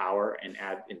add power and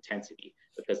add intensity,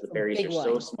 because the berries are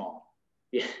so small.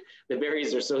 Yeah, the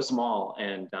berries are so small,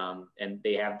 and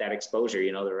they have that exposure.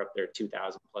 You know, they're up there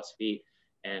 2,000 plus feet,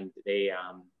 and they're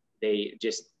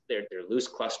loose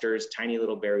clusters, tiny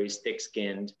little berries, thick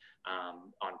skinned.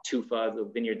 On Tufa,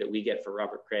 the vineyard that we get for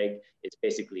Robert Craig, it's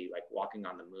basically like walking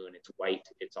on the moon. It's white.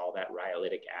 It's all that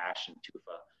rhyolitic ash and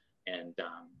Tufa. And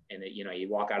you know, you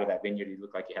walk out of that vineyard, you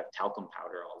look like you have talcum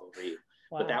powder all over you.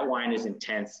 Wow. But that wine is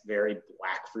intense, very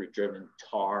black fruit driven,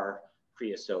 tar,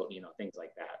 creosote, you know, things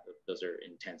like that. Those are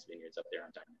intense vineyards up there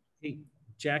on Diamond. Hey,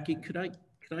 Jackie, could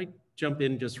I jump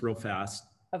in just real fast?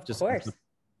 Of course.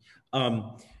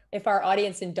 If our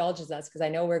audience indulges us, because I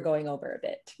know we're going over a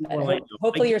bit. Well,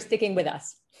 hopefully you're sticking with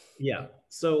us. Yeah.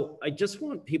 So I just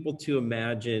want people to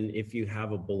imagine if you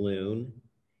have a balloon,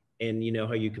 and you know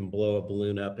how you can blow a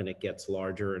balloon up and it gets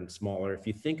larger and smaller. If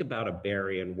you think about a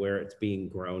berry and where it's being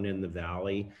grown in the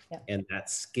valley, and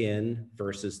that skin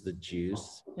versus the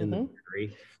juice in the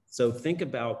berry. So think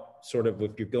about sort of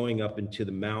if you're going up into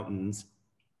the mountains,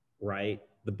 right?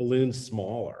 The balloon's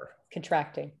smaller.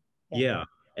 Contracting. Yeah.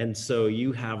 And so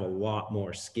you have a lot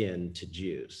more skin to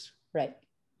juice. Right.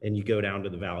 And you go down to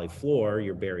the valley floor,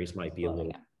 your berries might be a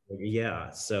little,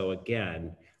 So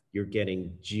again, you're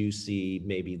getting juicy,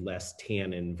 maybe less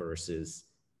tannin versus,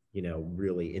 you know,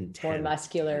 really intense. More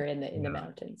muscular in the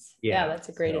mountains. Yeah, that's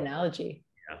a great analogy.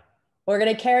 Yeah. We're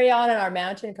going to carry on in our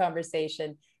mountain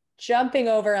conversation, jumping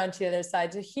over onto the other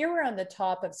side. So here we're on the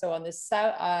top of, so on the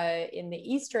south, in the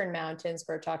eastern mountains,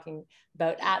 we're talking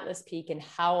about Atlas Peak and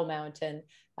Howell Mountain.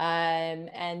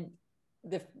 And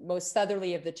the most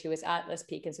southerly of the two is Atlas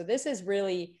Peak. And so this is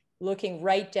really looking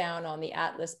right down on the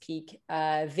Atlas Peak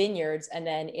vineyards, and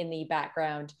then in the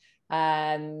background,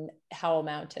 Howell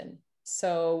Mountain.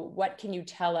 So what can you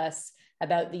tell us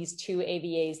about these two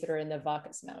AVAs that are in the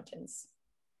Vacas Mountains,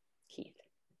 Keith?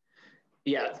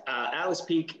 Yeah, Atlas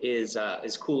Peak is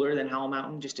cooler than Howell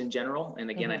Mountain just in general. And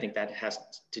again, I think that has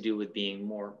to do with being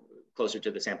more closer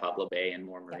to the San Pablo Bay and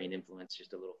more marine influence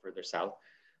just a little further south.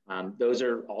 Those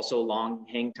are also long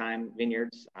hang time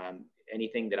vineyards.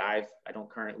 Anything that I don't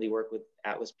currently work with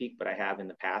Atlas Peak, but I have in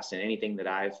the past, and anything that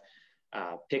I've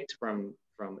picked from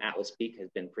Atlas Peak has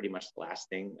been pretty much the last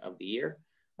thing of the year.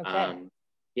 Okay.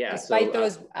 Despite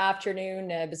those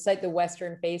afternoon, beside the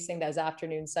western facing, those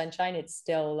afternoon sunshine, it's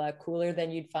still cooler than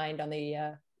you'd find on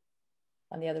the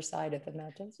other side of the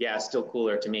mountains. Yeah, it's still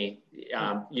cooler to me.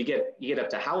 You get up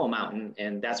to Howell Mountain,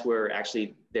 and that's where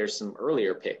actually there's some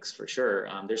earlier picks for sure.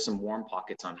 There's some warm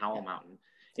pockets on Howell Mountain.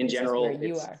 In general, where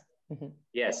you are.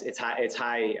 Yes, it's high. It's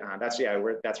high. That's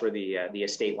where the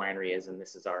estate winery is, and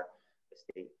this is our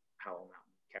estate Howell Mountain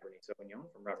Cabernet Sauvignon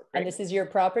from Robert Craig. And this is your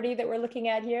property that we're looking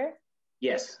at here.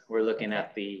 Yes, we're looking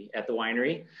at the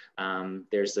winery.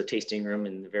 There's the tasting room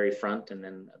in the very front, and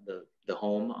then the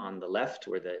home on the left,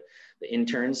 where the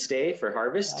interns stay for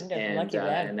harvest, and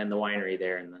then the winery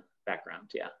there in the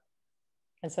background. Yeah.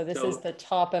 And so this is the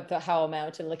top of the Howell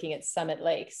Mountain, looking at Summit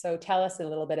Lake. So tell us a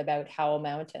little bit about Howell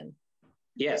Mountain.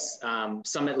 Yes,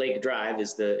 Summit Lake Drive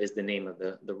is the name of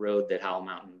the road that Howell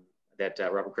Mountain, that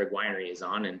Robert Craig Winery is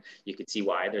on, and you can see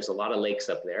why. There's a lot of lakes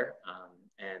up there,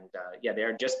 and they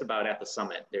are just about at the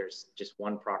summit. There's just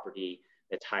one property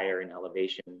that's higher in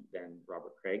elevation than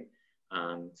Robert Craig.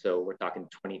 So we're talking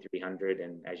 2,300,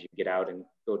 and as you get out and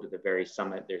go to the very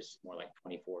summit, there's more like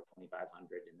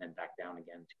 2,500, and then back down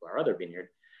again to our other vineyard,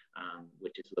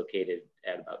 which is located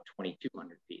at about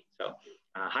 2,200 feet. So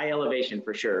high elevation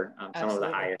for sure, some of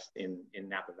the highest in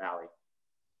Napa Valley.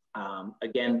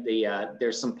 Again,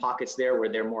 there's some pockets there where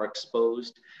they're more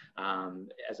exposed,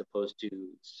 as opposed to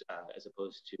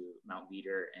Mount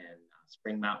Veeder and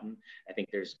Spring Mountain. I think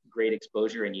there's great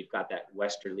exposure, and you've got that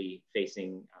westerly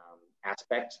facing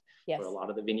aspect for a lot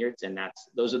of the vineyards, and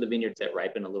those are the vineyards that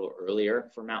ripen a little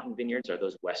earlier for mountain vineyards, are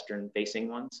those western facing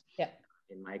ones. Yeah.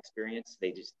 In my experience,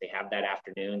 they have that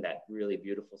afternoon, that really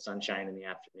beautiful sunshine in the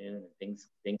afternoon, and things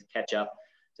catch up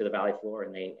to the valley floor,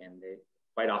 and they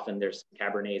quite often there's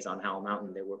Cabernets on Howell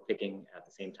Mountain that we're picking at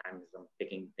the same time as I'm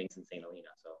picking things in St. Helena.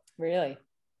 So really,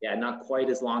 yeah, not quite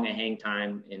as long a hang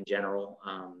time in general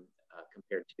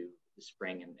compared to the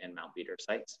Spring and Mount Veeder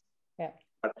sites. Yeah,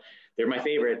 but they're my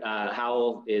favorite.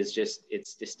 Howell is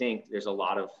it's distinct. There's a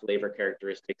lot of flavor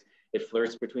characteristics. It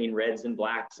flirts between reds and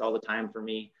blacks all the time for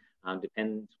me.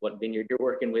 Depends what vineyard you're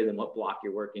working with and what block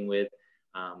you're working with.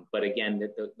 But again,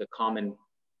 the common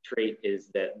trait is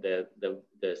that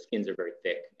the skins are very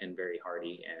thick and very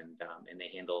hardy, and they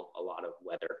handle a lot of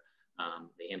weather.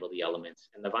 They handle the elements,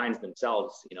 and the vines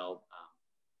themselves,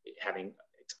 having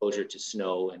exposure to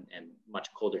snow and much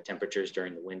colder temperatures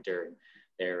during the winter, and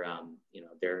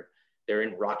they're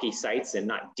in rocky sites and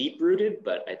not deep rooted,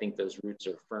 but I think those roots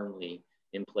are firmly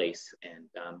in place, and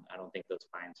I don't think those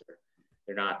vines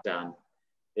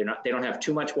they don't have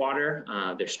too much water.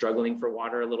 They're struggling for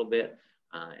water a little bit.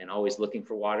 And always looking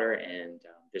for water, and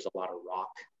there's a lot of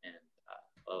rock and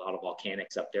a lot of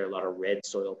volcanics up there, a lot of red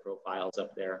soil profiles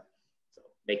up there, so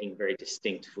making very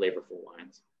distinct, flavorful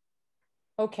wines.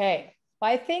 Okay,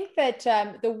 well, I think that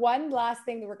the one last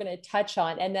thing that we're going to touch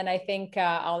on, and then I think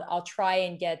I'll try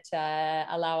and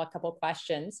allow a couple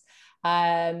questions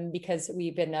because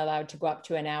we've been allowed to go up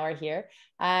to an hour here.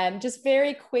 Just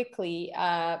very quickly,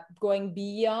 going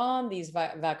beyond these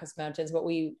Vacas Mountains, what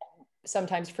we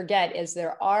sometimes forget is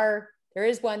there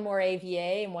is one more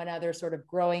AVA and one other sort of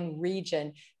growing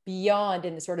region beyond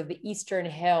in the sort of the eastern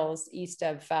hills east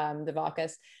of the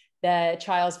Vacas, the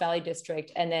Childs Valley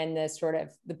district, and then the sort of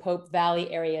the Pope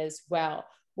Valley area as well.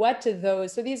 What do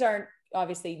those, so these aren't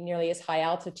obviously nearly as high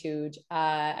altitude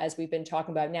as we've been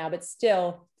talking about now, but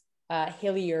still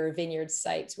hillier vineyard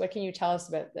sites. What can you tell us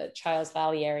about the Childs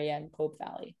Valley area and Pope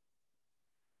Valley?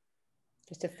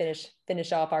 Just to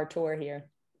finish off our tour here.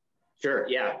 Sure.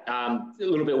 Yeah. A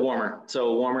little bit warmer.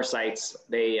 So warmer sites,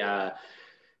 they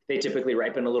typically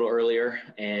ripen a little earlier,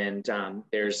 and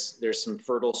there's some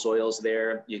fertile soils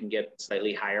there. You can get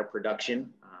slightly higher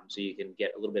production. So you can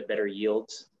get a little bit better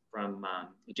yields from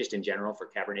just in general for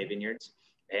Cabernet vineyards.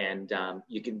 And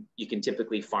you can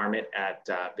typically farm it at,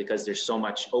 because there's so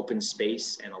much open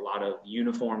space and a lot of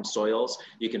uniform soils,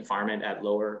 you can farm it at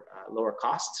lower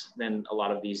costs than a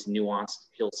lot of these nuanced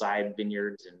hillside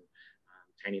vineyards and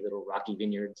tiny little rocky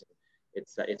vineyards.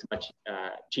 It's much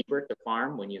cheaper to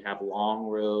farm when you have long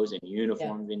rows and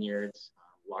uniform vineyards,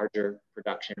 larger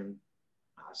production.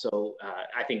 So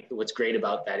I think what's great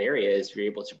about that area is you're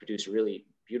able to produce really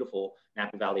beautiful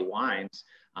Napa Valley wines,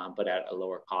 but at a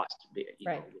lower cost,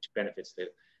 which benefits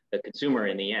the consumer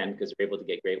in the end, because they're able to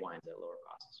get great wines at lower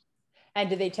costs.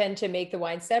 And do they tend to make the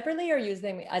wines separately or use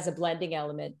them as a blending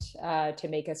element to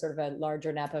make a sort of a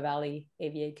larger Napa Valley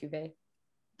AVA cuvee?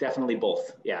 Definitely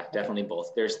both. Yeah, definitely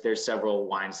both. There's several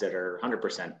wines that are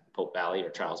 100% Pope Valley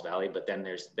or Childs Valley, but then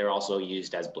they're also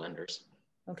used as blenders.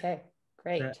 Okay,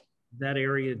 great. That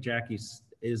area, Jackie,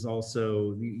 is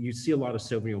also, you see a lot of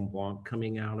Sauvignon Blanc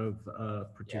coming out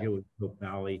of particularly Pope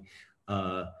Valley.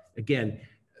 Again,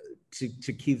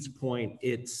 to Keith's point,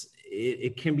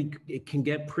 it can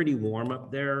get pretty warm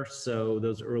up there, so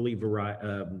those early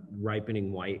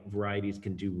ripening white varieties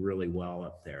can do really well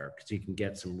up there, because you can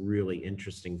get some really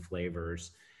interesting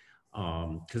flavors,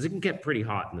 because it can get pretty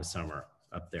hot in the summer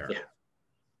up there.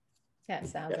 Yeah, it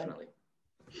sounds definitely.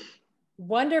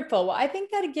 Wonderful. Well, I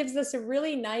think that it gives us a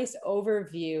really nice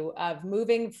overview of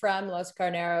moving from Los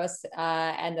Carneros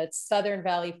and the Southern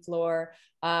Valley floor,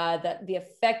 the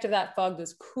effect of that fog,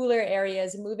 those cooler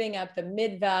areas, moving up the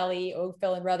Mid-Valley,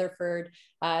 Oakville and Rutherford,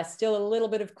 still a little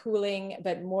bit of cooling,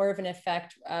 but more of an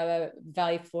effect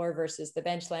Valley floor versus the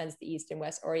benchlands, the east and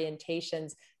west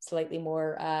orientations, slightly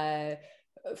more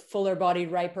fuller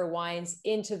bodied, riper wines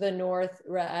into the north,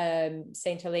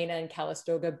 St. Helena and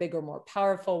Calistoga, bigger, more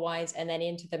powerful wines, and then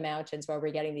into the mountains where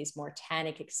we're getting these more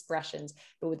tannic expressions,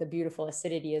 but with a beautiful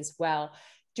acidity as well.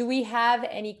 Do we have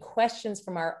any questions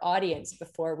from our audience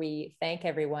before we thank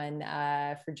everyone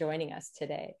for joining us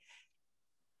today?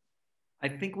 I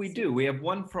think we do. We have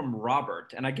one from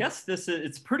Robert, and I guess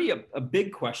it's pretty a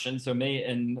big question, so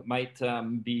might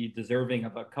be deserving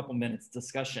of a couple minutes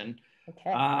discussion.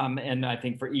 Okay. And I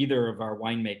think for either of our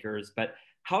winemakers, but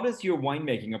how does your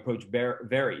winemaking approach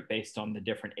vary based on the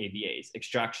different AVAs,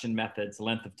 extraction methods,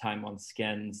 length of time on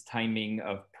skins, timing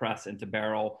of press into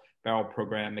barrel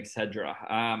program, etc.?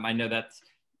 I know that's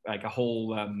like a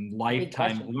whole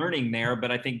lifetime learning there,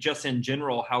 but I think just in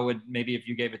general, how would, maybe if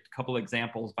you gave a couple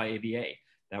examples by AVA,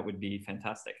 that would be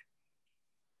fantastic.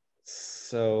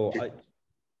 So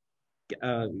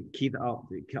Keith,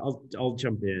 I'll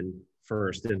jump in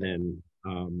first, and then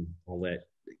I'll let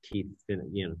Keith,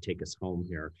 take us home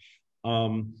here.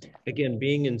 Again,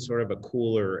 being in sort of a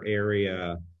cooler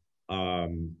area,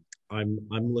 I'm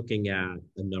looking at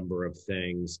a number of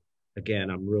things. Again,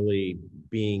 I'm really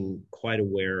being quite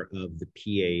aware of the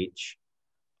pH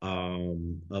of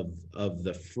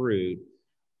the fruit,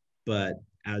 but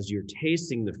as you're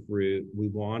tasting the fruit, we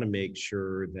want to make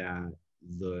sure that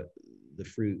the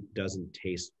fruit doesn't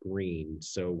taste green.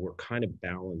 So we're kind of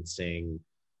balancing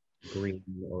green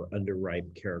or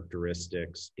underripe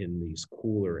characteristics in these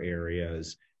cooler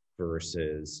areas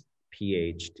versus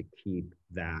pH to keep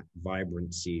that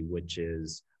vibrancy, which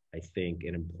is, I think,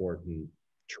 an important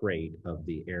trait of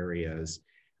the areas.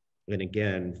 And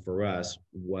again, for us,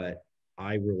 what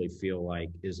I really feel like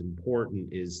is important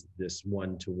is this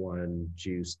 1-to-1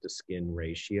 juice to skin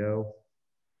ratio.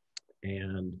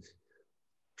 And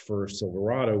for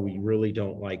Silverado, we really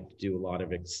don't like to do a lot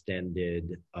of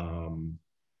extended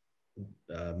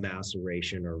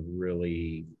maceration or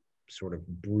really sort of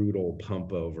brutal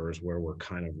pump overs where we're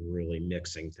kind of really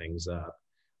mixing things up.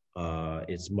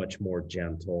 It's much more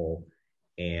gentle,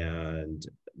 and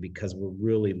because we're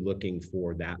really looking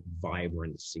for that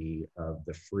vibrancy of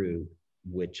the fruit,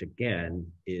 which again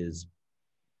is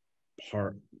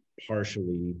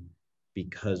partially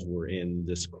because we're in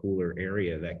this cooler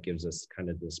area that gives us kind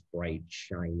of this bright,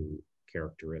 shiny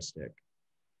characteristic.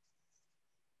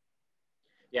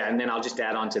 Yeah, and then I'll just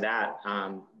add on to that,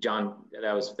 John.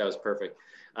 That was perfect.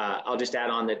 I'll just add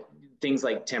on that things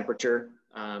like temperature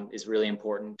is really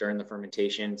important during the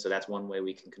fermentation. So that's one way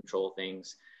we can control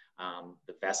things.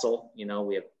 The vessel,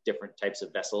 we have different types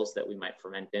of vessels that we might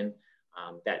ferment in.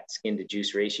 That skin to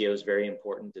juice ratio is very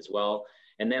important as well.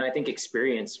 And then I think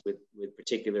experience with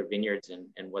particular vineyards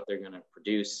and what they're going to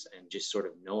produce, and just sort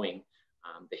of knowing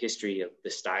the history of the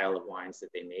style of wines that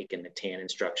they make, and the tannin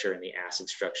structure and the acid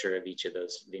structure of each of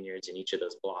those vineyards and each of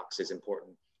those blocks is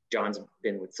important. John's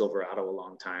been with Silverado a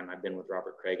long time. I've been with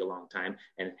Robert Craig a long time,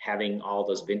 and having all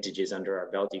those vintages under our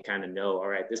belt, you kind of know, all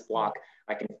right, this block,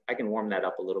 I can warm that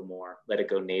up a little more, let it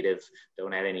go native,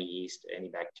 don't add any yeast, any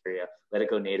bacteria, let it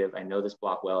go native. I know this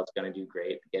block well, it's going to do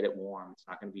great. Get it warm. It's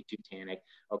not going to be too tannic.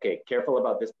 Okay, careful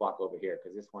about this block over here,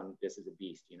 because this is a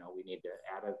beast. We need to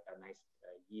add a nice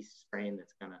yeast strain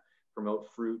that's going to promote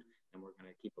fruit, and we're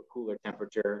going to keep a cooler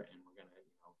temperature, and we're going to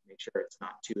make sure it's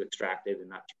not too extractive and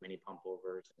not too many pump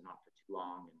overs and not for too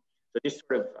long. And so just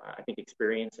sort of, I think,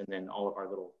 experience, and then all of our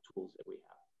little tools that we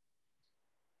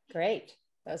have. Great.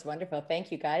 That was wonderful.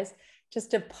 Thank you, guys.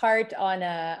 Just to part on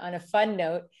a fun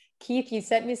note, Keith, you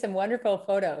sent me some wonderful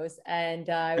photos, and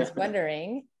I was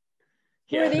wondering,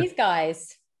 who are these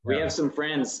guys? We have some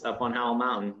friends up on Howell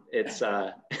Mountain. It's,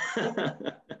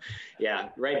 yeah,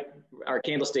 right. Our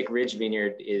Candlestick Ridge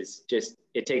Vineyard is just,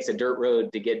 it takes a dirt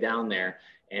road to get down there.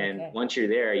 And once you're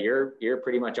there, you're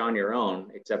pretty much on your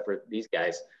own, except for these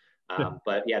guys.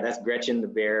 But yeah, that's Gretchen the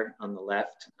bear on the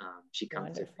left. She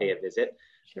comes to pay a visit.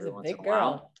 She's a big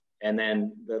girl. And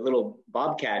then the little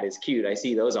bobcat is cute. I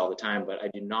see those all the time, but I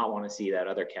do not want to see that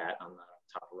other cat on the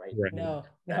top right. No,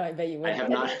 I bet you would. I have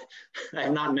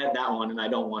not met that one, and I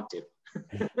don't want to.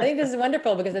 I think this is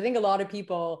wonderful, because I think a lot of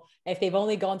people, if they've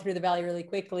only gone through the valley really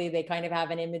quickly, they kind of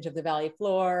have an image of the valley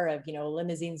floor, of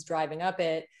limousines driving up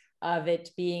it, of it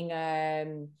being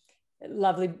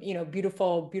lovely,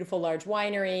 beautiful large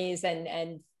wineries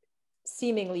and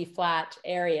seemingly flat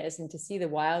areas, and to see the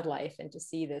wildlife and to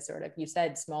see the sort of, you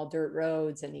said, small dirt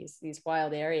roads and these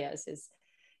wild areas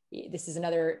this is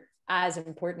another as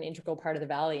important integral part of the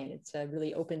valley, and it's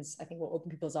really will open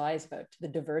people's eyes about the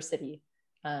diversity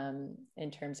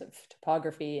in terms of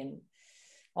topography and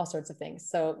all sorts of things.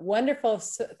 So wonderful.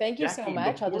 So thank you so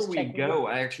much. Before we go,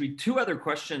 actually, two other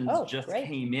questions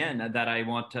came in that I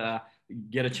want to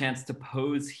get a chance to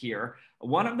pose here.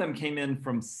 One of them came in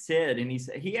from Sid, and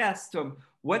he asked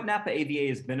what Napa AVA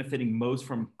is benefiting most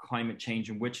from climate change,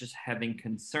 and which is having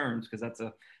concerns, because that's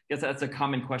I guess that's a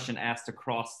common question asked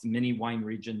across many wine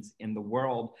regions in the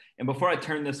world. And before I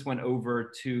turn this one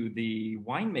over to the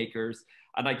winemakers,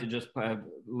 I'd like to just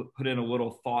put in a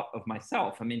little thought of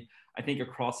myself. I mean, I think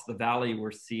across the valley,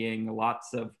 we're seeing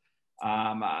lots of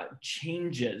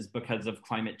changes because of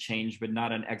climate change, but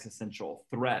not an existential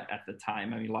threat at the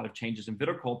time. I mean, a lot of changes in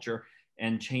viticulture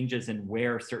and changes in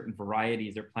where certain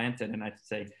varieties are planted. And I'd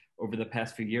say over the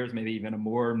past few years, maybe even a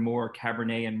more and more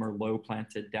Cabernet and Merlot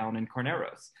planted down in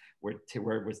Carneros, where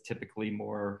it was typically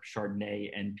more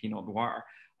Chardonnay and Pinot Noir.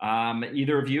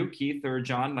 Either of you, Keith or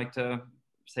John, like to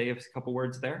say a couple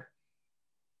words there?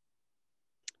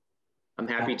 I'm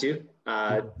happy to.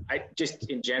 I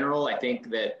just in general, I think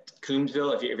that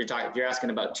Coombsville, if you're asking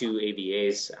about two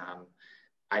AVAs,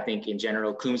 I think in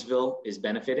general, Coombsville is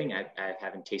benefiting. I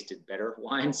haven't tasted better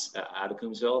wines out of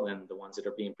Coombsville than the ones that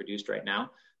are being produced right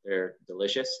now. They're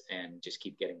delicious and just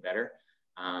keep getting better.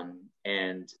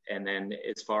 And then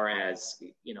as far as,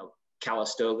 you know,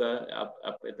 Calistoga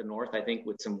up at the north, I think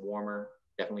with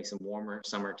definitely some warmer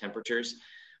summer temperatures.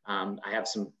 I have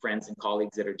some friends and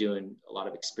colleagues that are doing a lot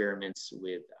of experiments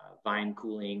with vine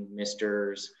cooling,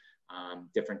 misters,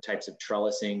 different types of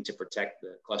trellising to protect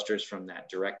the clusters from that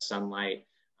direct sunlight,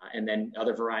 and then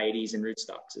other varieties and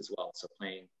rootstocks as well. So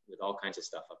playing with all kinds of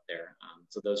stuff up there.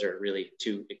 So those are really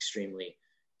two extremely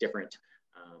different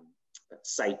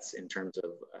sites in terms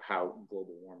of how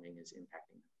global warming is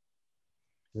impacting them.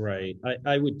 Right.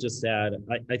 I would just add,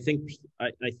 I think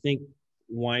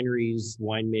wineries,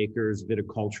 winemakers,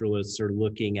 viticulturalists are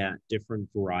looking at different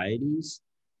varieties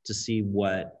to see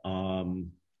what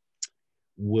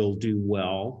will do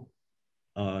well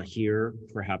here,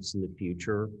 perhaps in the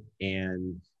future.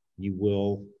 And you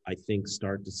will, I think,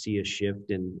 start to see a shift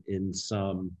in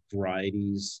some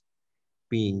varieties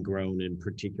being grown in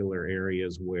particular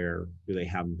areas where they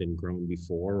haven't been grown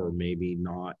before, or maybe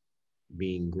not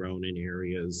being grown in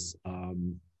areas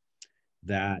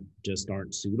that just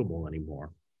aren't suitable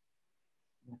anymore.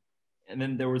 And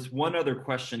then there was one other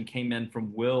question came in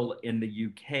from Will in the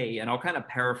UK, and I'll kind of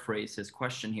paraphrase his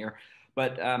question here.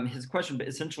 But his question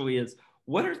essentially is,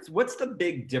 what's the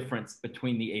big difference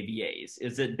between the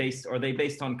AVAs? Are they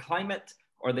based on climate?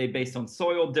 Are they based on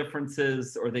soil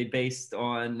differences? Are they based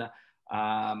on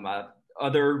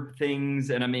other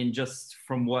things? And I mean, just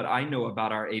from what I know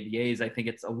about our AVAs, I think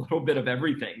it's a little bit of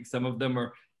everything. Some of them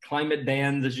are climate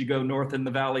bands as you go north in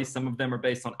the valley. Some of them are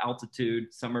based on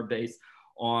altitude. Some are based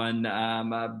on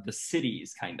the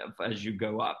cities kind of as you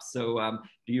go up. So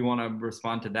do you want to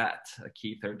respond to that,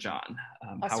 Keith or John?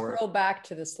 I'll scroll back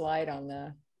to the slide on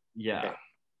the... Yeah.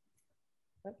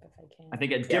 If I can. I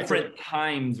think at different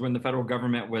times when the federal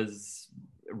government was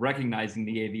recognizing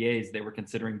the AVAs, they were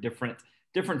considering different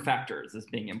factors as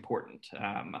being important.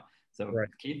 So right.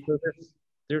 Keith? So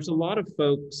there's a lot of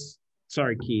folks,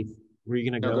 sorry, Keith, were you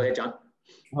gonna go? No, go ahead, John.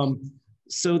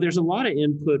 So there's a lot of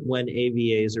input when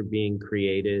AVAs are being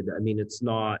created. I mean,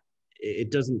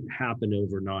 it doesn't happen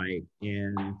overnight.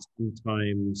 And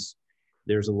sometimes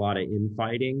there's a lot of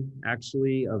infighting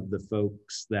actually of the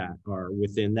folks that are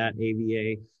within that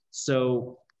AVA.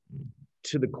 So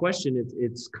to the question,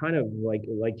 it's kind of like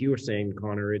you were saying,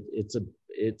 Connor,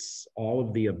 it's all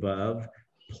of the above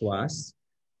plus.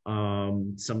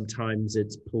 Sometimes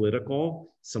it's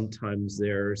political. Sometimes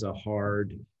there's a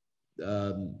hard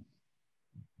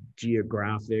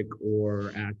geographic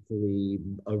or actually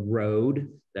a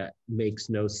road that makes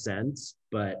no sense,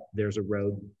 but there's a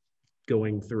road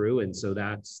going through, and so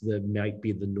might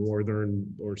be the northern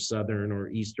or southern or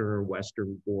eastern or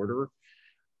western border.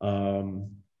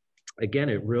 Again,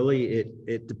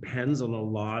 it depends on a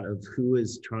lot of who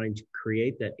is trying to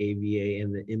create that AVA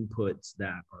and the inputs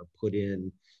that are put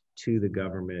in to the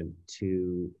government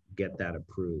to get that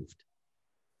approved.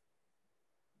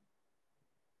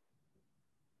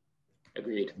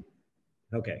 Agreed.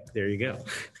 Okay, there you go.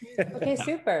 Okay,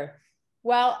 super.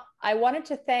 Well, I wanted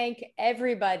to thank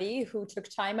everybody who took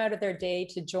time out of their day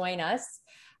to join us.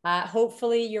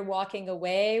 Hopefully you're walking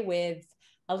away with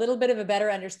a little bit of a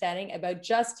better understanding about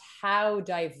just how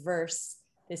diverse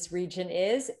this region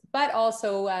is, but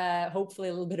also hopefully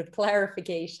a little bit of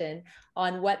clarification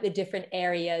on what the different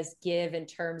areas give in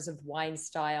terms of wine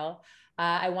style.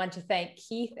 I want to thank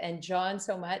Keith and John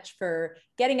so much for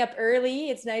getting up early.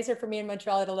 It's nicer for me in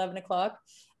Montreal at 11 o'clock,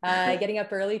 getting up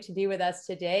early to be with us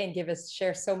today and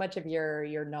share so much of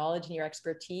your knowledge and your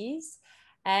expertise.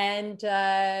 And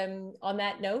on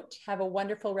that note, have a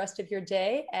wonderful rest of your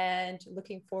day, and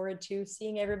looking forward to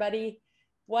seeing everybody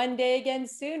one day again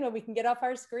soon when we can get off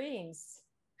our screens.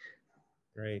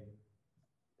 Great.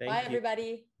 Bye,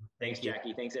 everybody. Thanks,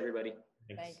 Jackie. Thanks, everybody.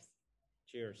 Thanks.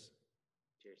 Cheers.